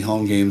doesn't have any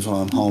home games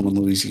while I'm home in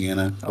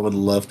Louisiana. I would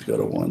love to go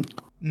to one.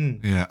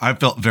 Yeah, I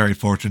felt very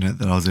fortunate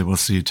that I was able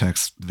to see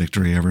Tech's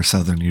victory over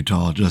Southern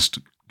Utah, just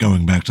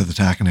going back to the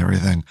TAC and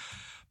everything.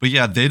 But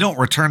yeah, they don't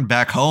return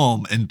back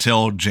home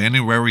until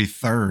January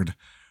 3rd,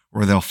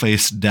 where they'll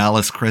face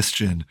Dallas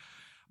Christian.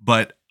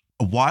 But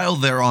while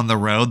they're on the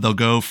road, they'll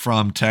go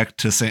from Tech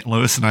to St.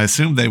 Louis, and I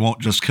assume they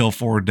won't just kill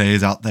 4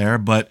 days out there.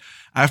 But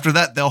after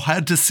that, they'll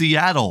head to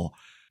Seattle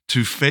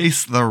to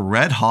face the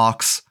Red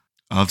Hawks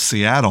of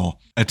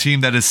Seattle, a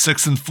team that is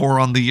 6-4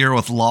 on the year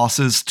with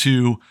losses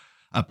to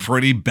a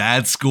pretty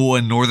bad school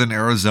in Northern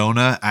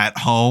Arizona at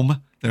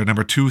home. They're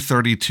number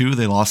 232.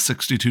 They lost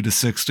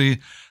 62-60.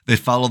 They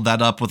followed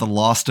that up with a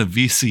loss to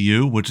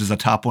VCU, which is a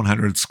top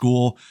 100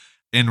 school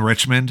in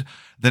Richmond.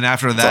 Then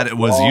after that, it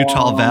was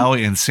Utah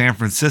Valley and San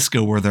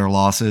Francisco were their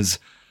losses.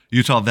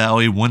 Utah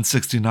Valley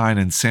 169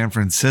 and San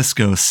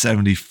Francisco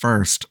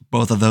 71st.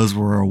 Both of those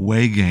were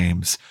away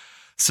games.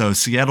 So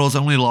Seattle's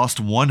only lost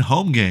 1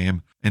 home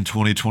game in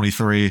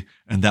 2023,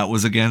 and that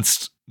was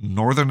against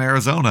Northern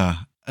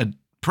Arizona, a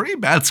pretty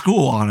bad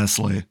school,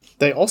 honestly.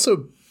 They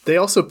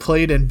also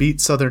played and beat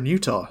Southern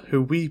Utah,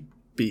 who we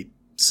beat.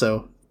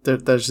 So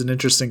there's an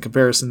interesting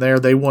comparison there.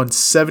 They won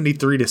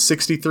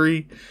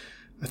 73-63.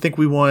 I think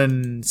we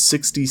won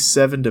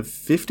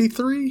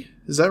 67-53.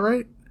 Is that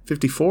right?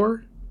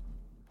 54?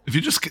 If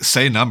you just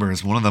say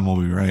numbers, one of them will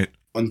be right.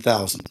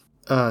 1,000.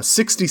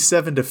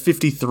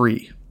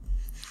 67-53.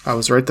 I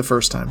was right the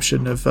first time.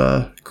 Shouldn't have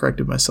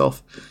corrected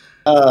myself.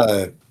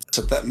 That's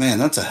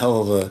a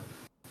hell of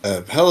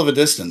a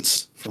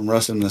distance from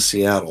Ruston to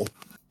Seattle.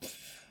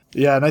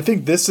 Yeah, and I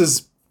think this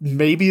is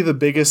maybe the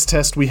biggest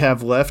test we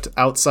have left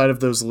outside of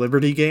those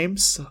Liberty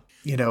games.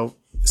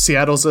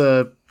 Seattle's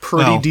a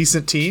pretty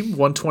decent team,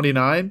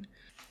 129,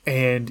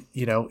 and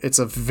it's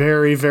a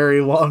very,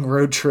 very long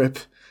road trip,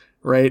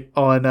 right?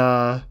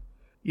 On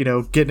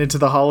getting into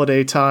the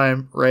holiday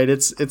time, right?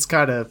 It's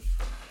kind of,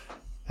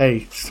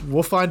 hey,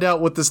 we'll find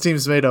out what this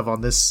team's made of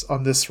on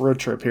this road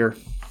trip here.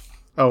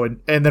 Oh,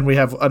 and then we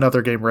have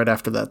another game right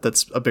after that.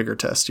 That's a bigger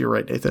test. You're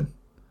right, Nathan.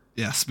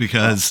 Yes,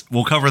 because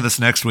we'll cover this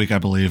next week, I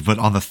believe, but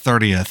on the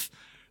 30th,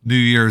 New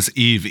Year's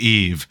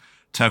Eve,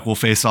 Tech will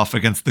face off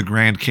against the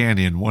Grand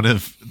Canyon, one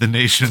of the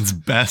nation's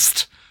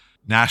best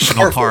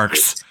national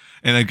parks,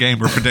 in a game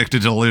we're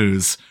predicted to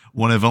lose.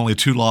 One of only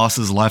 2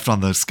 losses left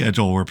on the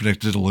schedule we're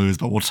predicted to lose.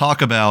 But we'll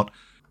talk about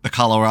the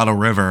Colorado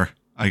River,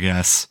 I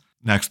guess,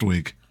 next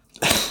week.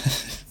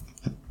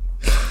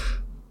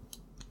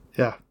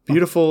 Yeah,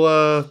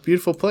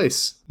 beautiful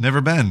place.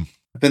 Never been.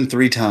 I've been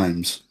 3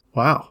 times.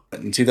 Wow.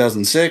 In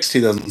 2006,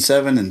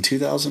 2007, and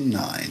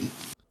 2009.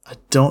 I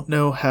don't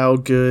know how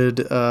good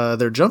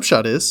their jump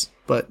shot is,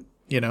 but,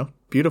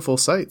 beautiful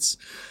sights.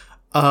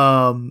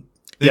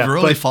 They've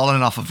really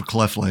fallen off of a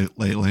cliff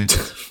lately.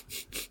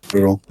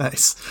 Brutal.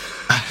 Nice.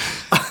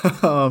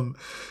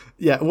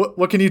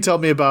 What can you tell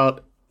me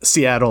about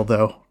Seattle,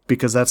 though?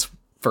 Because that's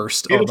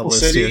first Beautiful on the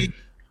list city.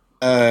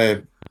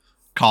 here.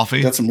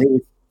 Coffee. Got some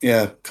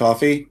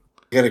coffee.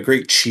 Got a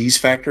great cheese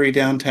factory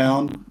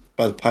downtown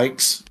by the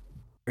Pikes.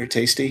 Very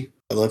tasty.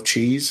 I love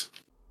cheese.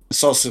 I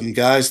saw some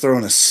guys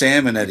throwing a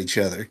salmon at each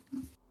other.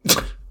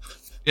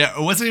 Yeah,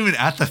 it wasn't even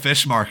at the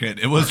fish market.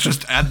 It was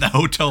just at the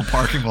hotel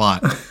parking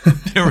lot.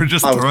 They were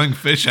just throwing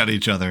fish at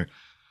each other.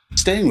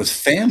 Staying with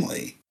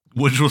family.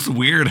 Which was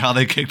weird how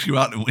they kicked you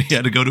out and we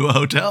had to go to a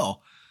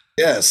hotel.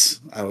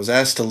 Yes, I was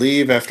asked to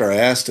leave after I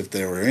asked if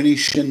there were any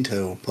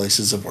Shinto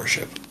places of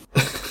worship.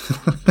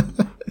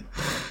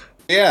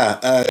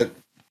 I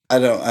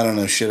don't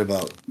know shit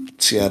about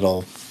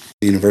Seattle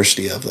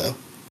University though.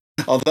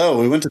 Although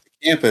we went to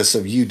the campus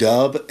of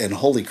UW and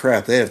holy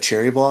crap, they have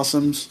cherry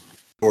blossoms.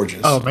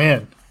 Gorgeous. Oh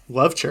man,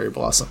 love cherry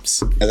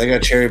blossoms. Yeah, they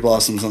got cherry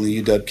blossoms on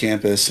the UW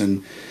campus,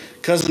 and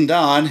cousin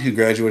Don, who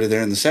graduated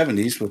there in the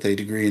 70s with a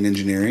degree in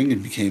engineering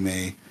and became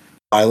a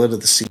pilot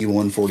of the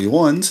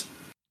C-141s,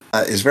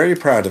 is very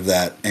proud of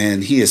that,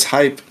 and he is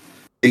hype,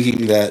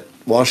 thinking that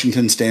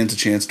Washington stands a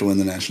chance to win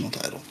the national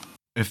title.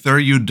 If they're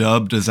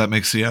UW, does that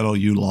make Seattle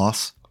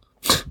U-loss?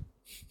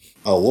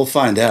 Oh, we'll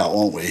find out,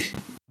 won't we?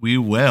 We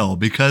will,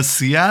 because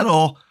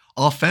Seattle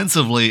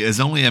offensively is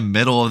only a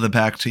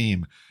middle-of-the-pack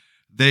team.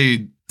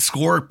 They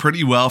score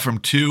pretty well from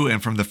 2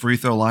 and from the free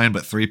throw line,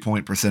 but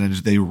 3-point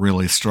percentage, they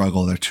really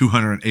struggle. They're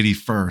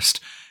 281st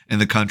in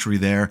the country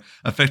there.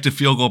 Effective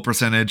field goal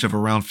percentage of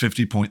around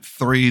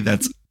 50.3.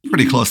 That's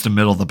pretty close to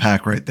middle of the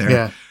pack right there.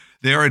 Yeah.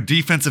 They are a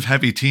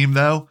defensive-heavy team,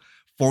 though.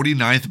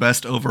 49th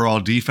best overall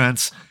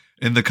defense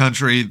in the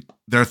country.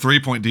 Their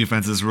 3-point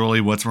defense is really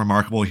what's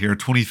remarkable here.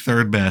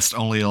 23rd best,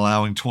 only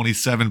allowing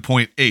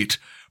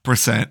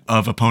 27.8%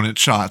 of opponent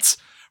shots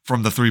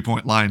from the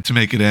 3-point line to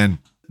make it in.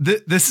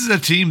 This is a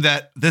team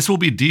that this will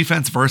be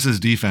defense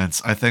versus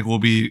defense, I think will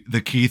be the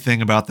key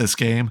thing about this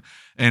game.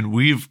 And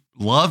we've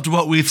loved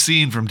what we've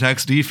seen from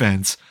Tech's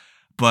defense,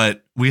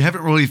 but we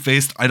haven't really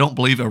faced, I don't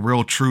believe, a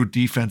real true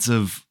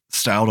defensive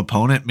styled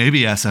opponent,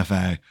 maybe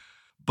SFA.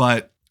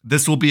 But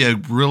this will be a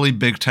really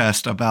big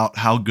test about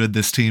how good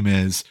this team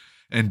is.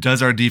 And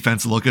does our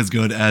defense look as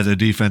good as a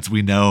defense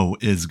we know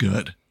is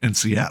good in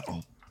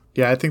Seattle?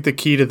 Yeah, I think the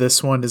key to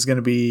this one is going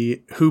to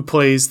be who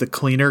plays the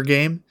cleaner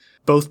game.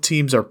 Both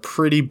teams are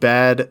pretty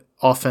bad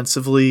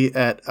offensively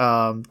at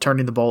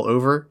turning the ball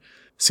over.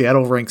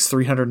 Seattle ranks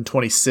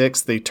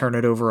 326th. They turn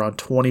it over on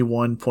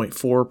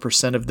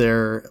 21.4% of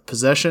their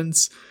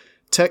possessions.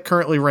 Tech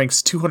currently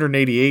ranks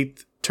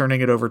 288th,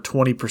 turning it over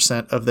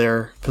 20% of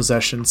their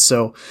possessions.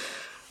 So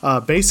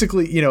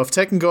basically, if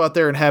Tech can go out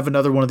there and have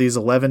another one of these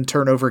 11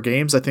 turnover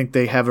games, I think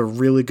they have a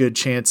really good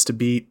chance to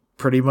beat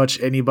pretty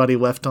much anybody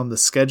left on the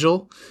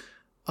schedule.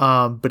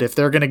 But if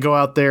they're going to go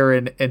out there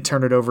and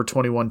turn it over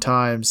 21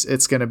 times,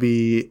 it's going to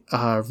be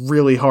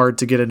really hard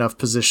to get enough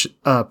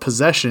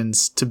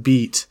possessions to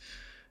beat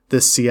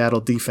this Seattle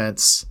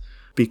defense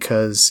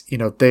because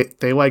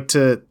they like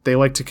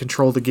to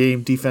control the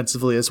game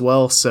defensively as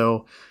well.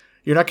 So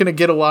you're not going to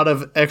get a lot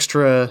of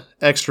extra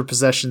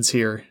possessions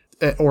here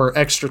or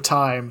extra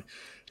time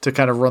to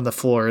kind of run the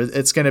floor.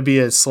 It's going to be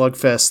a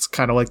slugfest,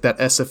 kind of like that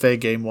SFA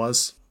game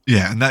was.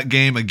 Yeah, and that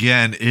game,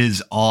 again,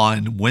 is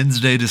on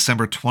Wednesday,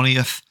 December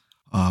 20th.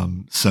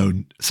 So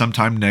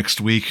sometime next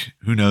week,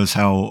 who knows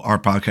how our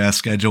podcast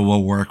schedule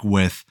will work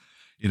with,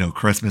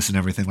 Christmas and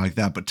everything like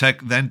that. But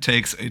Tech then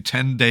takes a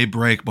 10-day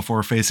break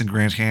before facing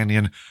Grand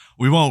Canyon.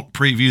 We won't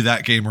preview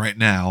that game right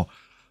now.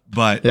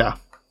 But yeah,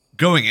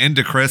 going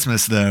into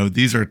Christmas, though,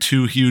 these are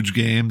 2 huge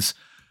games.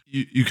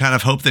 You kind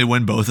of hope they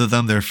win both of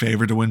them. They're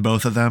favored to win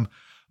both of them.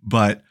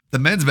 But the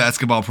men's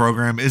basketball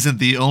program isn't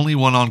the only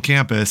one on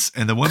campus,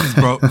 and the women's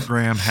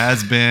program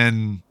has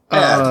been ...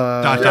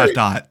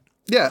 Yeah.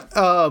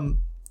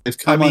 It's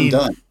come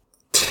undone.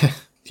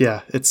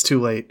 Yeah, it's too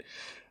late.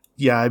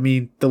 Yeah, I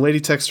mean, the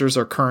Lady Texters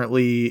are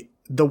currently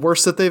the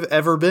worst that they've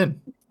ever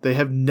been. They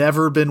have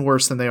never been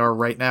worse than they are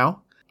right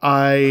now.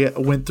 I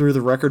went through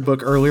the record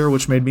book earlier,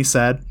 which made me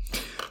sad.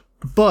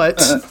 But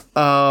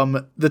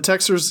the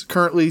Texers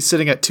currently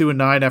sitting at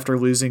 2-9 after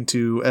losing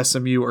to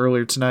SMU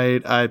earlier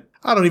tonight. I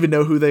don't even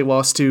know who they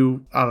lost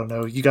to. I don't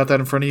know. You got that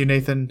in front of you,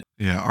 Nathan?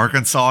 Yeah,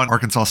 Arkansas and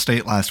Arkansas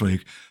State last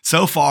week.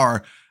 So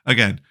far,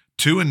 again,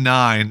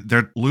 2-9.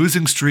 Their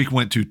losing streak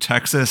went to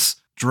Texas,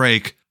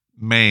 Drake,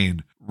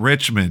 Maine,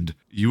 Richmond,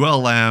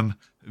 ULM,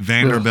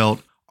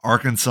 Vanderbilt,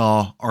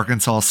 Arkansas,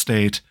 Arkansas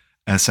State,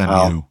 SMU.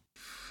 Wow.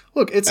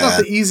 Look, it's not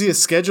the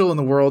easiest schedule in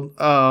the world.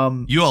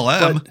 ULM,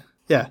 But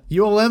yeah,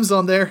 ULM's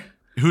on there.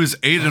 who's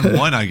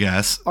 8-1, I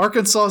guess.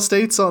 Arkansas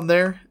State's on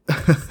there.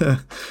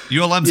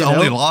 ULM's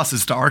only loss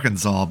is to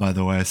Arkansas, by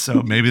the way.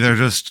 So maybe they're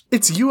just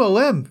It's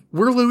ULM.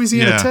 We're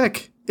Louisiana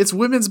Tech. It's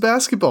women's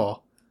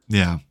basketball.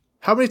 yeah.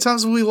 How many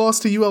times have we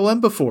lost to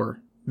ULM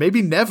before?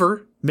 Maybe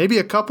never. Maybe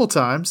a couple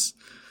times.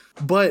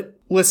 But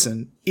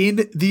listen,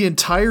 in the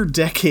entire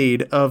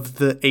decade of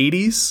the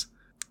 80s,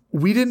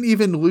 we didn't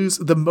even lose.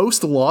 The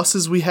most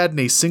losses we had in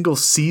a single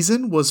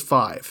season was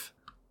 5.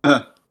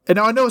 And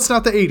now I know it's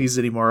not the 80s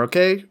anymore,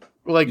 okay?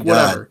 Like,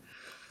 whatever.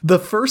 The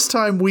first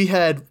time we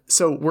had,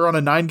 so we're on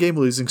a 9-game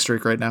losing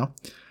streak right now.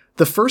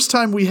 The first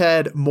time we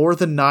had more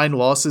than 9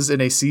 losses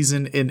in a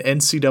season in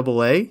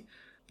NCAA,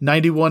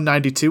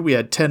 91-92, we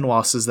had 10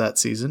 losses that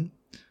season.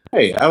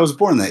 Hey, I was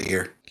born that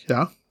year.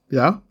 Yeah.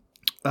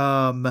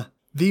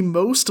 The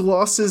most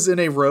losses in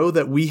a row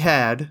that we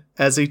had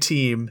as a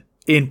team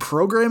in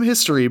program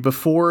history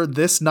before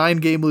this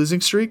 9-game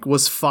losing streak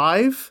was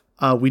 5.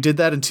 We did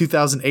that in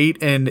 2008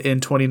 and in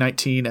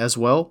 2019 as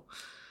well.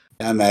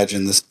 I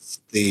imagine this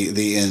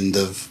the end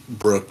of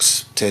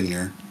Brooks'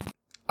 tenure.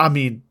 I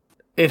mean,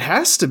 it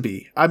has to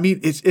be. I mean,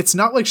 it's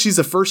not like she's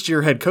a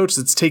first-year head coach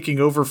that's taking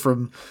over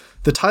from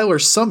the Tyler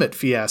Summit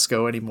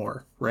fiasco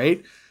anymore,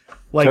 right?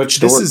 Like, Coach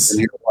this Dort's is been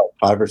here, what,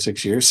 5 or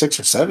 6 years,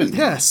 6 or 7.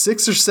 Yeah,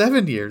 6 or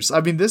 7 years.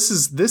 I mean, this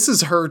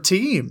is her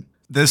team.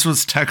 This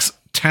was Tech's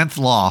 10th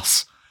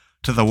loss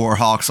to the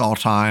Warhawks all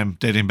time,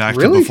 dating back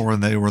to before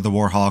they were the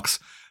Warhawks.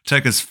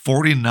 Tech is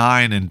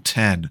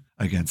 49-10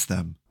 against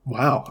them.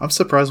 Wow, I'm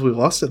surprised we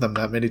lost to them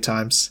that many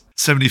times.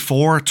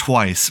 74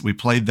 twice. We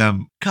played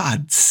them,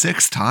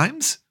 6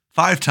 times?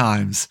 5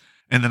 times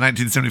in the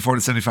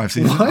 1974-75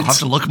 season. What? I'll have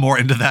to look more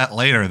into that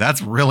later.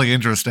 That's really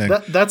interesting.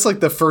 That's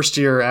like the first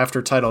year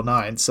after Title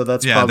IX, so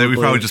that's we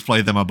probably just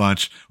played them a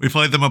bunch. We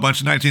played them a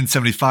bunch in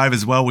 1975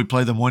 as well. We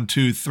played them 1,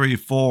 2, 3,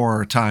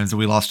 4 times, and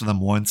we lost to them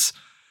once.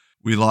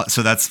 We lost,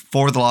 so that's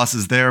 4 of the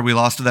losses there. We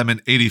lost to them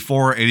in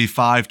 84,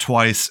 85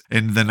 twice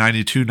in the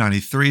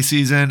 92-93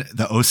 season,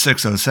 the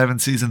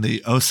 06-07 season, the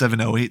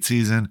 07-08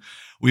 season.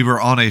 We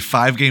were on a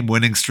 5-game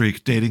winning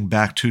streak dating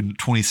back to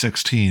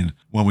 2016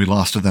 when we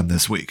lost to them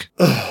this week.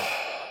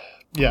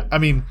 Yeah, I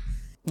mean,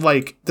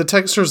 like, the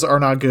Texters are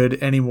not good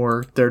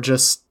anymore. They're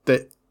just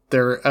that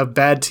they're a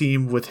bad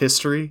team with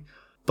history,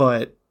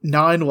 but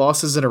 9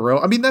 losses in a row.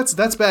 I mean, that's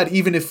bad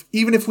even if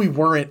we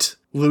weren't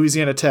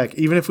Louisiana Tech,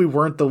 even if we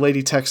weren't the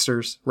Lady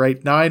Texters,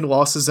 right? 9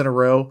 losses in a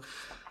row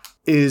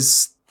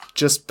is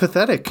just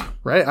pathetic,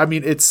 right? I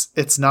mean,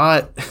 it's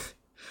not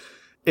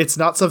it's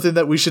not something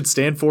that we should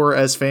stand for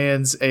as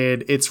fans,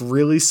 and it's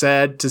really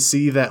sad to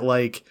see that,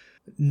 like,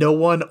 no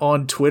one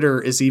on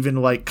Twitter is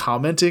even, like,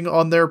 commenting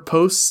on their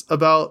posts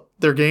about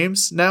their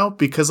games now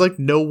because, like,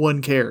 no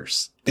one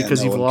cares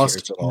because you've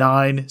lost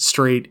 9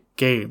 straight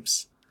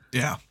games.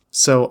 Yeah.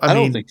 So, I mean,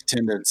 don't think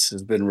attendance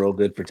has been real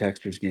good for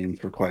Texters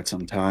games for quite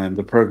some time.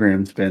 The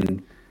program's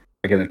been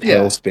like in a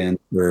tailspin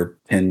for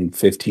 10,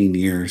 15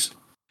 years.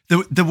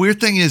 The weird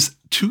thing is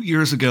 2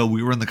 years ago,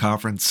 we were in the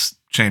conference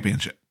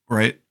championship,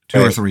 right? 2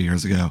 or 3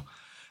 years ago.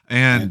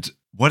 And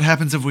what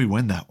happens if we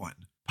win that one?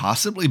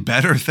 Possibly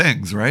better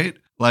things, right?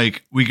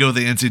 Like, we go to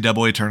the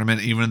NCAA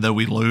tournament, even though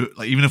we lose,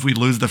 like, even if we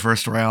lose the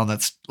first round,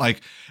 that's like,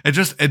 it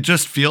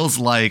just feels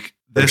like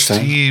this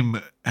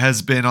team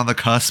has been on the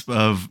cusp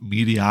of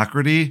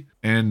mediocrity,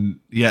 and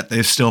yet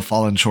they've still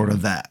fallen short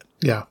of that.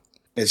 Yeah.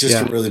 It's just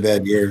a really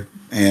bad year.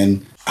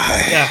 And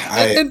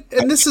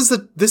this is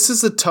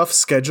a tough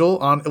schedule,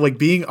 on, like,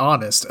 being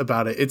honest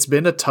about it. It's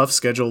been a tough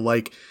schedule.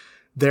 Like,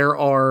 there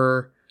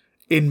are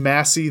in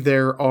Massey,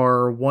 there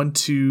are 5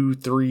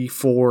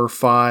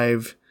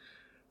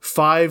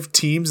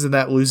 teams in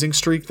that losing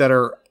streak that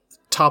are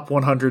top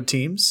 100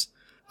 teams.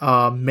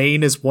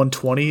 Maine is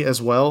 120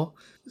 as well.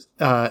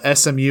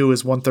 SMU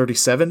is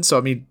 137. So,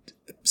 I mean,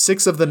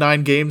 6 of the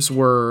 9 games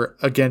were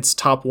against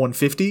top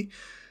 150.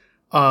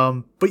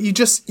 But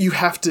you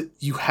have to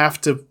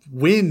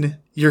win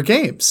your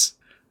games,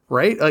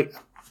 right? Like,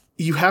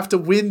 you have to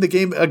win the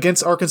game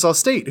against Arkansas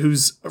State,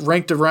 who's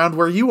ranked around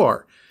where you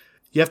are.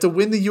 You have to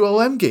win the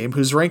ULM game,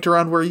 who's ranked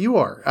around where you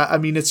are. I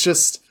mean, it's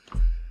just,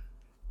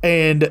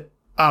 and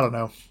I don't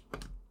know.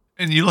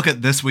 And you look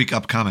at this week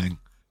upcoming,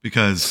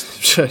 because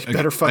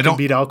better fucking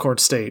beat Alcorn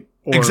State.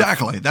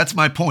 Exactly. That's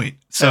my point.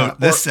 So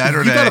this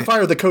Saturday, you got to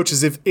fire the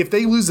coaches. If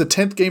they lose the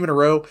 10th game in a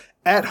row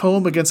at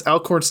home against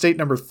Alcorn State,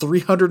 number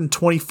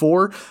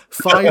 324,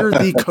 fire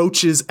the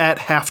coaches at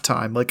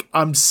halftime. Like,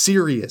 I'm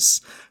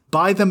serious.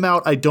 Buy them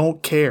out. I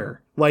don't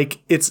care. Like,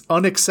 it's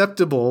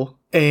unacceptable.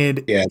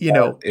 And,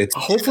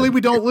 hopefully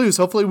we don't lose.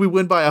 Hopefully we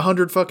win by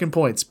 100 fucking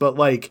points. But,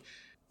 like,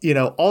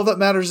 all that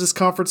matters is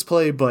conference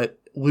play. But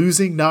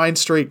losing 9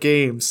 straight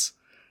games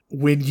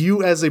when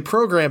you as a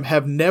program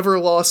have never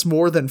lost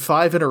more than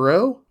 5 in a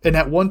row, and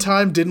at one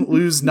time didn't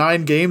lose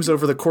 9 games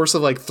over the course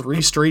of, like,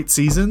 3 straight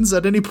seasons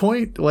at any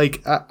point,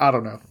 like, I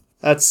don't know.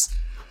 That's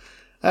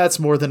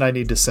more than I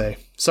need to say.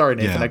 Sorry,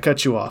 Nathan, I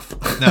cut you off.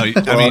 No,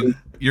 I mean,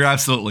 you're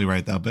absolutely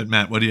right, though. But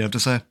Matt, what do you have to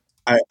say?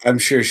 I'm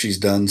sure she's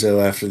done so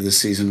after this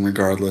season,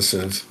 regardless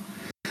of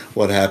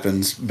what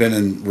happens. Been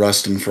in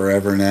Ruston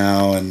forever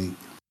now and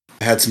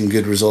had some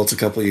good results a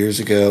couple of years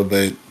ago,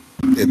 but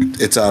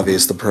it's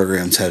obvious the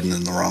program's heading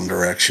in the wrong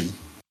direction.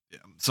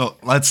 So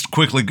let's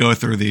quickly go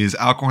through these.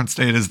 Alcorn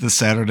State is this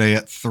Saturday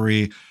at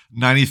 3.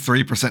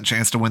 93%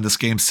 chance to win this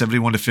game,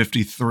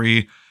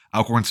 71-53.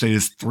 Alcorn State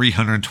is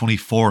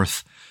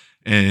 324th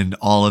in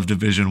all of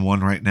Division I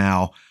right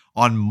now.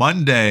 On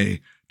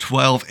Monday,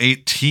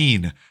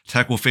 12-18,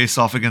 Tech will face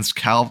off against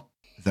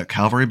is that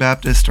Calvary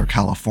Baptist or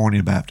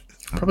California Baptist?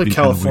 Probably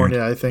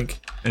California, I think.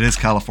 It is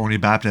California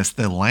Baptist.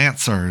 The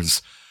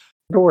Lancers.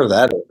 I wonder where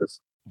that is.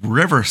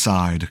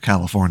 Riverside,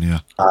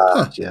 California.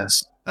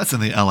 Yes. That's in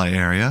the LA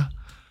area.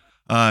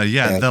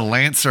 The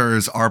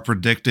Lancers are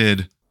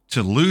predicted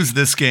to lose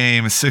this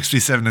game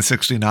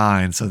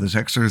 67-69. So the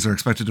Texans are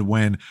expected to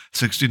win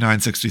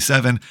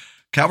 69-67.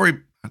 Calvary,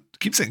 I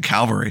keep saying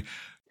Calvary.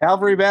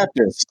 Calvary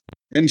Baptist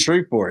in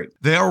Shreveport.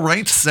 They are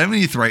ranked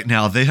 70th right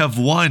now. They have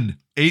won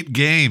 8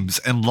 games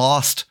and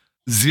lost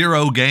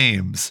 0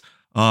 games.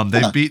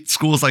 They beat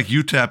schools like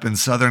UTEP in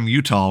Southern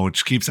Utah,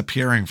 which keeps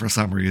appearing for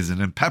some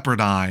reason, and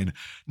Pepperdine.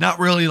 Not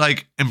really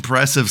like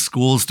impressive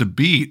schools to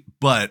beat,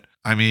 but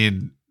I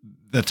mean,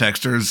 the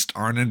Texters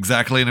aren't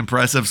exactly an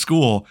impressive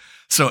school.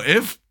 So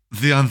if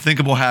the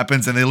unthinkable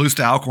happens and they lose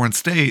to Alcorn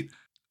State,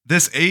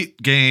 this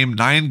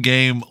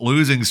 9-game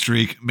losing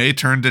streak may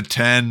turn to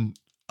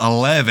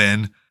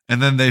 10-11,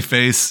 and then they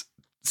face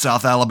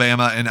South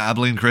Alabama and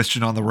Abilene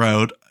Christian on the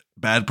road.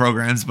 Bad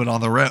programs, but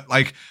on the road.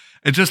 Like,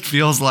 it just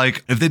feels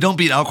like if they don't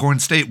beat Alcorn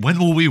State, when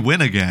will we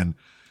win again?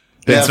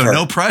 And so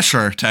no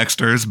pressure,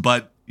 Texters,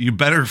 but you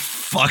better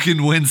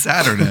fucking win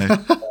Saturday.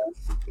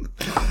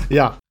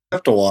 Yeah.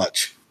 Have to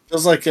watch.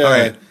 Feels like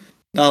not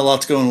a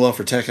lot's going well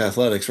for Tech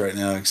Athletics right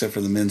now, except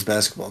for the men's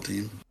basketball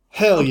team.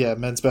 Hell yeah,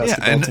 men's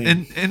basketball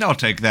team. And I'll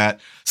take that.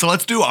 So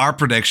let's do our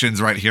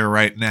predictions right here,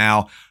 right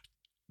now.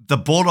 The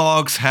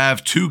Bulldogs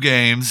have 2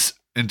 games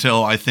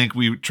until I think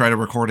we try to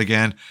record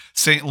again.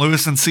 St.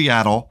 Louis and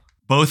Seattle.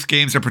 Both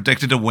games are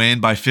predicted to win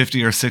by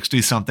 50 or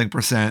 60 something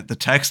percent. The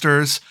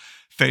Texters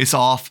face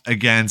off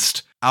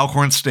against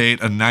Alcorn State,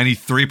 a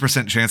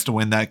 93% chance to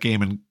win that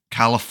game, and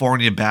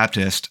California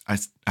Baptist, I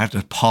have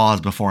to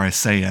pause before I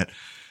say it.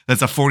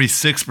 That's a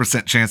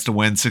 46% chance to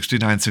win,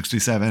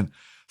 69-67.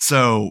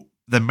 So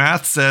the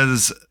math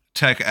says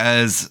Tech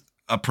as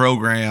a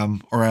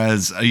program or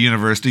as a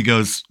university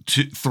goes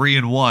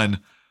 3-1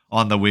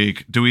 on the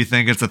week. Do we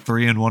think it's a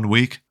 3-1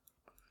 week?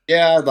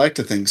 Yeah, I'd like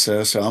to think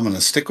so. So I'm going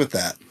to stick with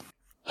that.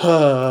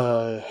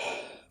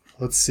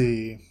 Let's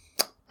see.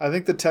 I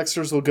think the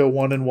Texters will go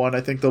 1-1.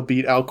 I think they'll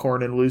beat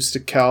Alcorn and lose to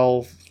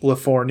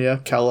California.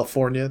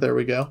 There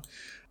we go.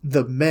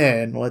 The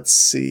men, let's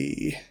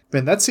see.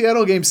 Man, that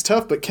Seattle game's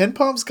tough, but Ken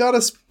Palm's got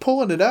us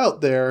pulling it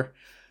out there.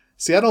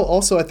 Seattle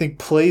also, I think,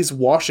 plays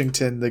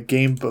Washington the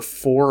game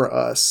before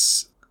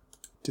us.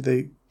 Do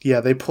they? Yeah,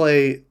 they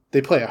play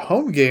a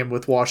home game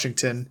with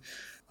Washington.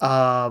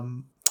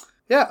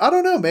 Yeah, I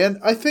don't know, man.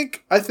 I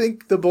think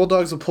the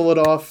Bulldogs will pull it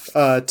off.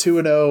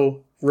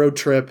 2-0 road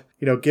trip.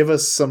 Give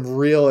us some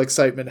real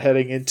excitement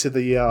heading into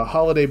the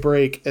holiday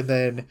break, and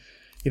then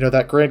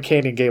that Grand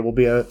Canyon game will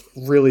be a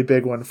really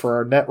big one for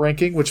our net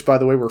ranking. Which, by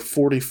the way, we're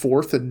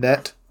 44th in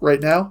net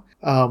right now,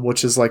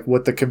 which is like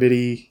what the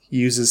committee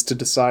uses to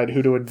decide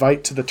who to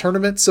invite to the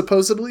tournament,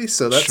 supposedly.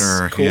 So that's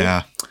cool.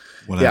 Yeah,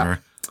 whatever.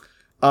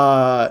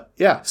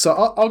 Yeah. So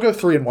I'll go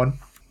 3-1.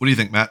 What do you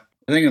think, Matt?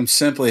 I think I'm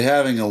simply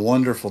having a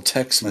wonderful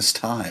Tech-stmas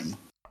time.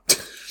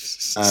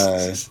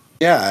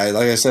 Like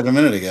I said a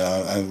minute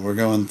ago, we're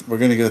going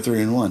to go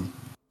 3-1.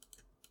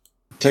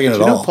 Taking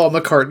it all. Paul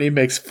McCartney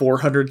makes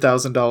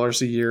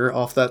 $400,000 a year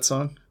off that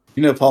song?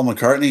 Paul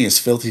McCartney is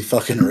filthy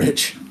fucking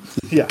rich.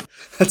 Yeah,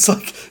 that's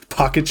like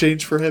pocket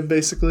change for him,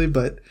 basically.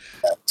 But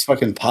it's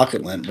fucking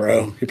pocket lint,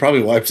 bro. He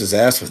probably wipes his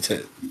ass with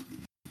it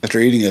after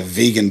eating a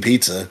vegan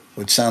pizza,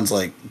 which sounds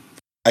like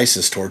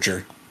ISIS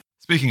torture.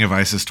 Speaking of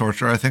ISIS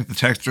torture, I think the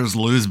Texters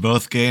lose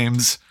both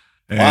games,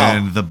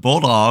 and the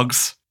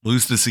Bulldogs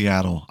lose to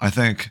Seattle. I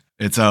think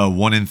it's a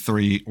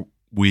 1-3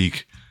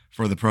 week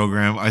for the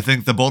program. I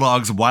think the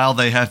Bulldogs, while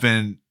they have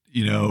been,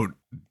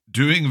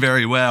 doing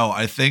very well,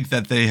 I think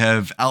that they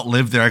have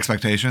outlived their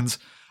expectations.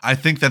 I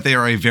think that they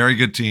are a very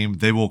good team.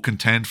 They will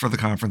contend for the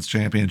conference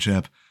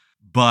championship,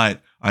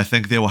 but I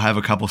think they will have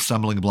a couple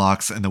stumbling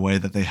blocks in the way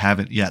that they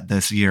haven't yet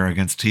this year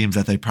against teams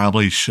that they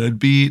probably should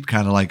beat,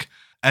 kind of like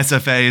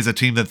SFA is a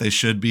team that they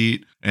should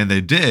beat, and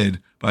they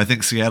did, but I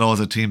think Seattle is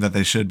a team that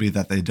they should beat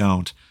that they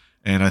don't,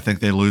 and I think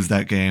they lose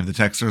that game. The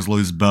Texters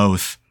lose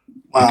both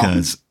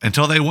because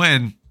until they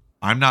win,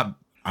 I'm not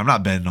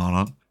betting on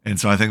them, and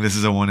so I think this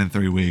is a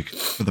 1-3 week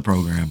for the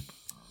program.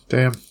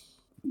 Damn.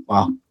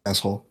 Wow,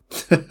 asshole.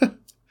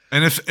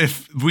 And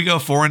if we go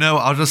 4-0,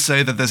 I'll just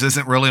say that this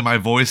isn't really my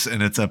voice,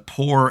 and it's a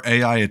poor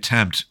AI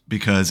attempt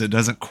because it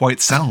doesn't quite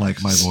sound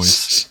like my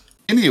voice.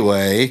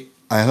 Anyway,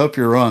 I hope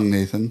you're wrong,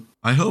 Nathan.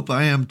 I hope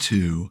I am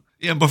too.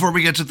 Yeah, before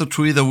we get to the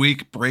tweet of the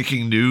week,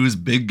 breaking news,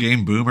 Big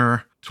Game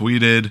Boomer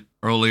tweeted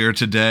earlier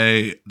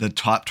today the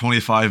top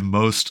 25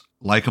 most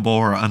likable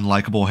or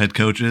unlikable head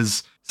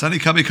coaches. Sonny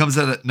Cubby comes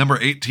in at number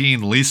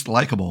 18, least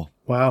likable.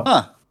 Wow.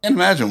 Huh. Can't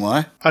imagine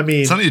why. I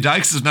mean, Sonny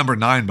Dykes is number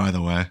 9, by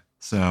the way.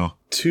 So,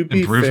 to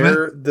be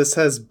fair, this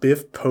has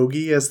Biff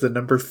Poggi as the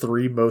number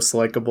 3 most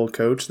likable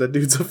coach. That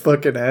dude's a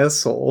fucking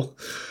asshole.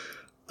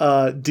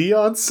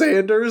 Deion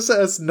Sanders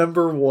as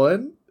number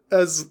 1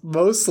 as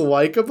most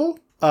likable.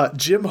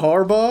 Jim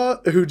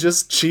Harbaugh, who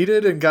just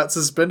cheated and got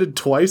suspended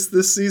twice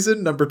this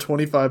season, number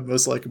 25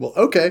 most likable.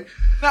 Okay.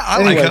 No,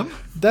 I like him.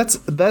 That's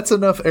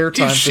enough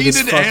airtime for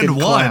this fucking and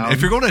won. clown.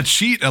 If you're going to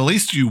cheat, at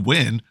least you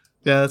win.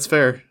 Yeah, that's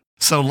fair.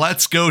 So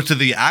let's go to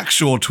the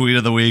actual tweet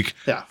of the week.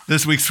 Yeah.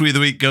 This week's tweet of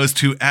the week goes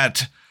to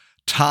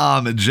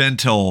 @Tom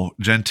Gentile,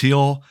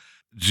 GENTILE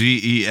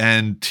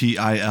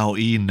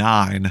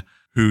 9,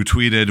 who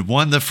tweeted,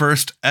 won the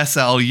first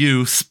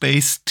SLU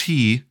Space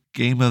T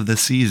game of the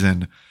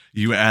season.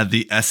 You add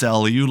the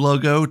SLU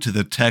logo to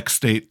the Tech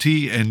State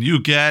T and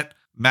you get,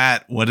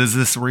 Matt, what does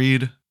this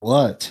read?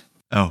 What?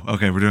 Oh,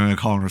 okay. We're doing a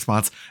call and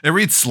response. It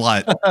reads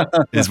slut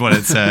is what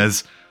it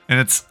says. And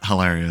it's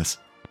hilarious.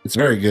 It's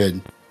very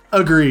good.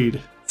 Agreed.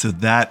 So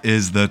that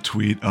is the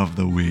tweet of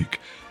the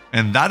week.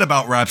 And that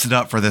about wraps it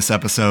up for this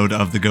episode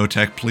of the Go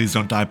Tech Please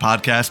Don't Die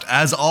podcast.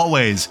 As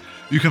always,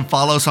 you can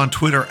follow us on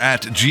Twitter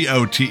at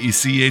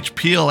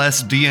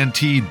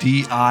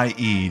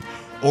GOTECHPLSDNTDIE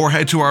or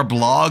head to our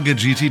blog at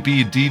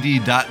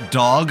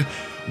gtpdd.dog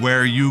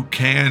where you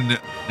can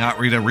not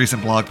read a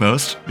recent blog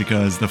post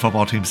because the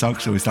football team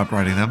sucks, so we stopped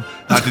writing them.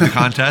 Not do the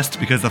contest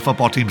because the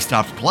football team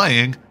stopped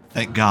playing,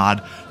 thank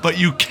God. But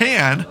you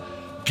can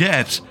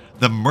get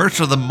the merch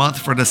of the month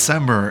for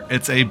December.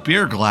 It's a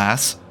beer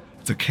glass.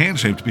 It's a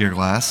can-shaped beer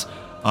glass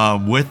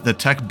with the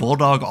Tech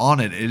Bulldog on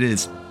it. It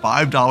is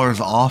 $5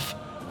 off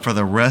for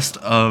the rest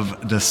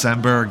of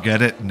December.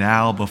 Get it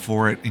now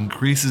before it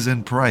increases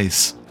in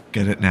price.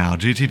 Get it now.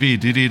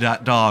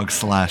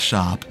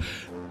 gtpdd.dog/shop.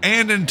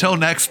 And until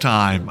next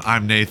time,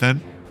 I'm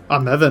Nathan.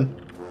 I'm Evan.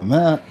 I'm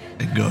Matt.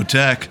 And Go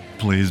Tech,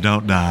 please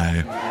don't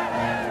die.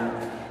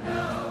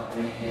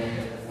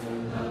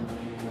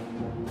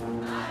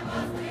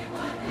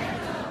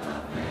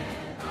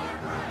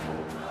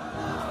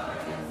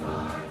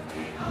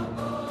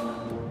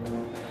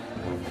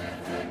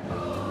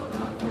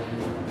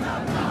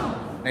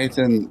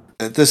 Nathan,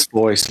 at this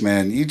voice,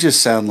 man, you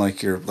just sound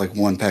like you're like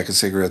one pack of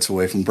cigarettes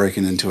away from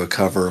breaking into a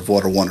cover of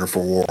What a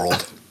Wonderful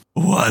World.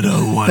 What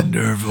a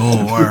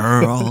wonderful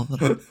world.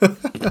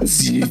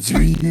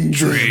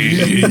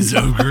 Trees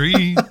of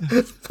green,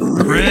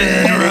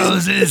 red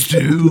roses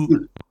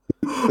too.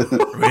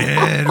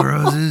 Red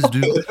roses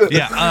do.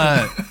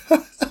 Yeah,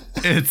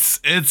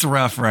 it's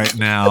rough right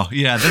now.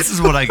 Yeah, this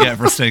is what I get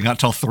for staying up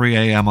till 3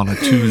 a.m. on a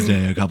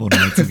Tuesday a couple of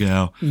nights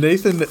ago.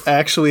 Nathan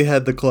actually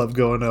had the club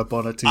going up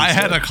on a Tuesday. I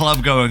had a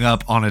club going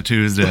up on a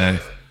Tuesday.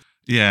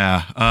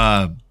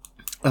 Yeah.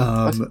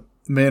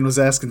 Man was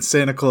asking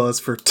Santa Claus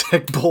for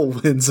Tech Bowl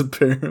wins,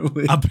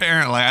 apparently.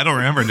 Apparently. I don't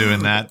remember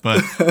doing that,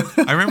 but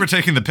I remember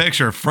taking the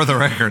picture for the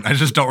record. I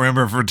just don't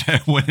remember for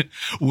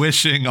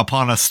wishing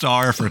upon a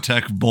star for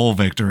Tech Bowl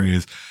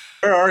victories.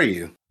 Where are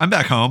you? I'm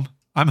back home.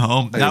 I'm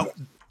home. Now,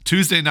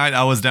 Tuesday night,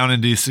 I was down in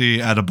D.C.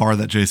 at a bar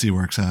that JC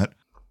works at.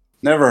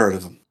 Never heard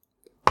of him.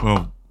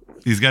 Well,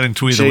 he's getting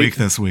tweet of the week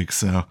this week,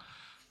 so.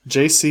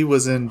 JC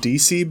was in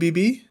DC,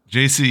 BB?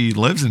 JC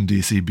lives in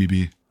DC,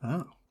 BB.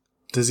 Oh.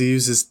 Does he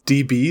use his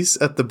DBs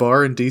at the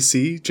bar in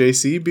DC,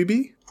 JC,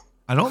 BB?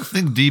 I don't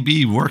think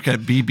DB work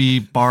at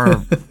BB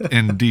bar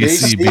in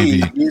DC,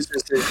 BB. JC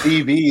uses his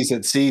DBs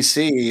at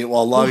CC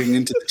while logging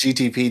into the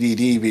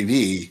GTPDD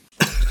BB.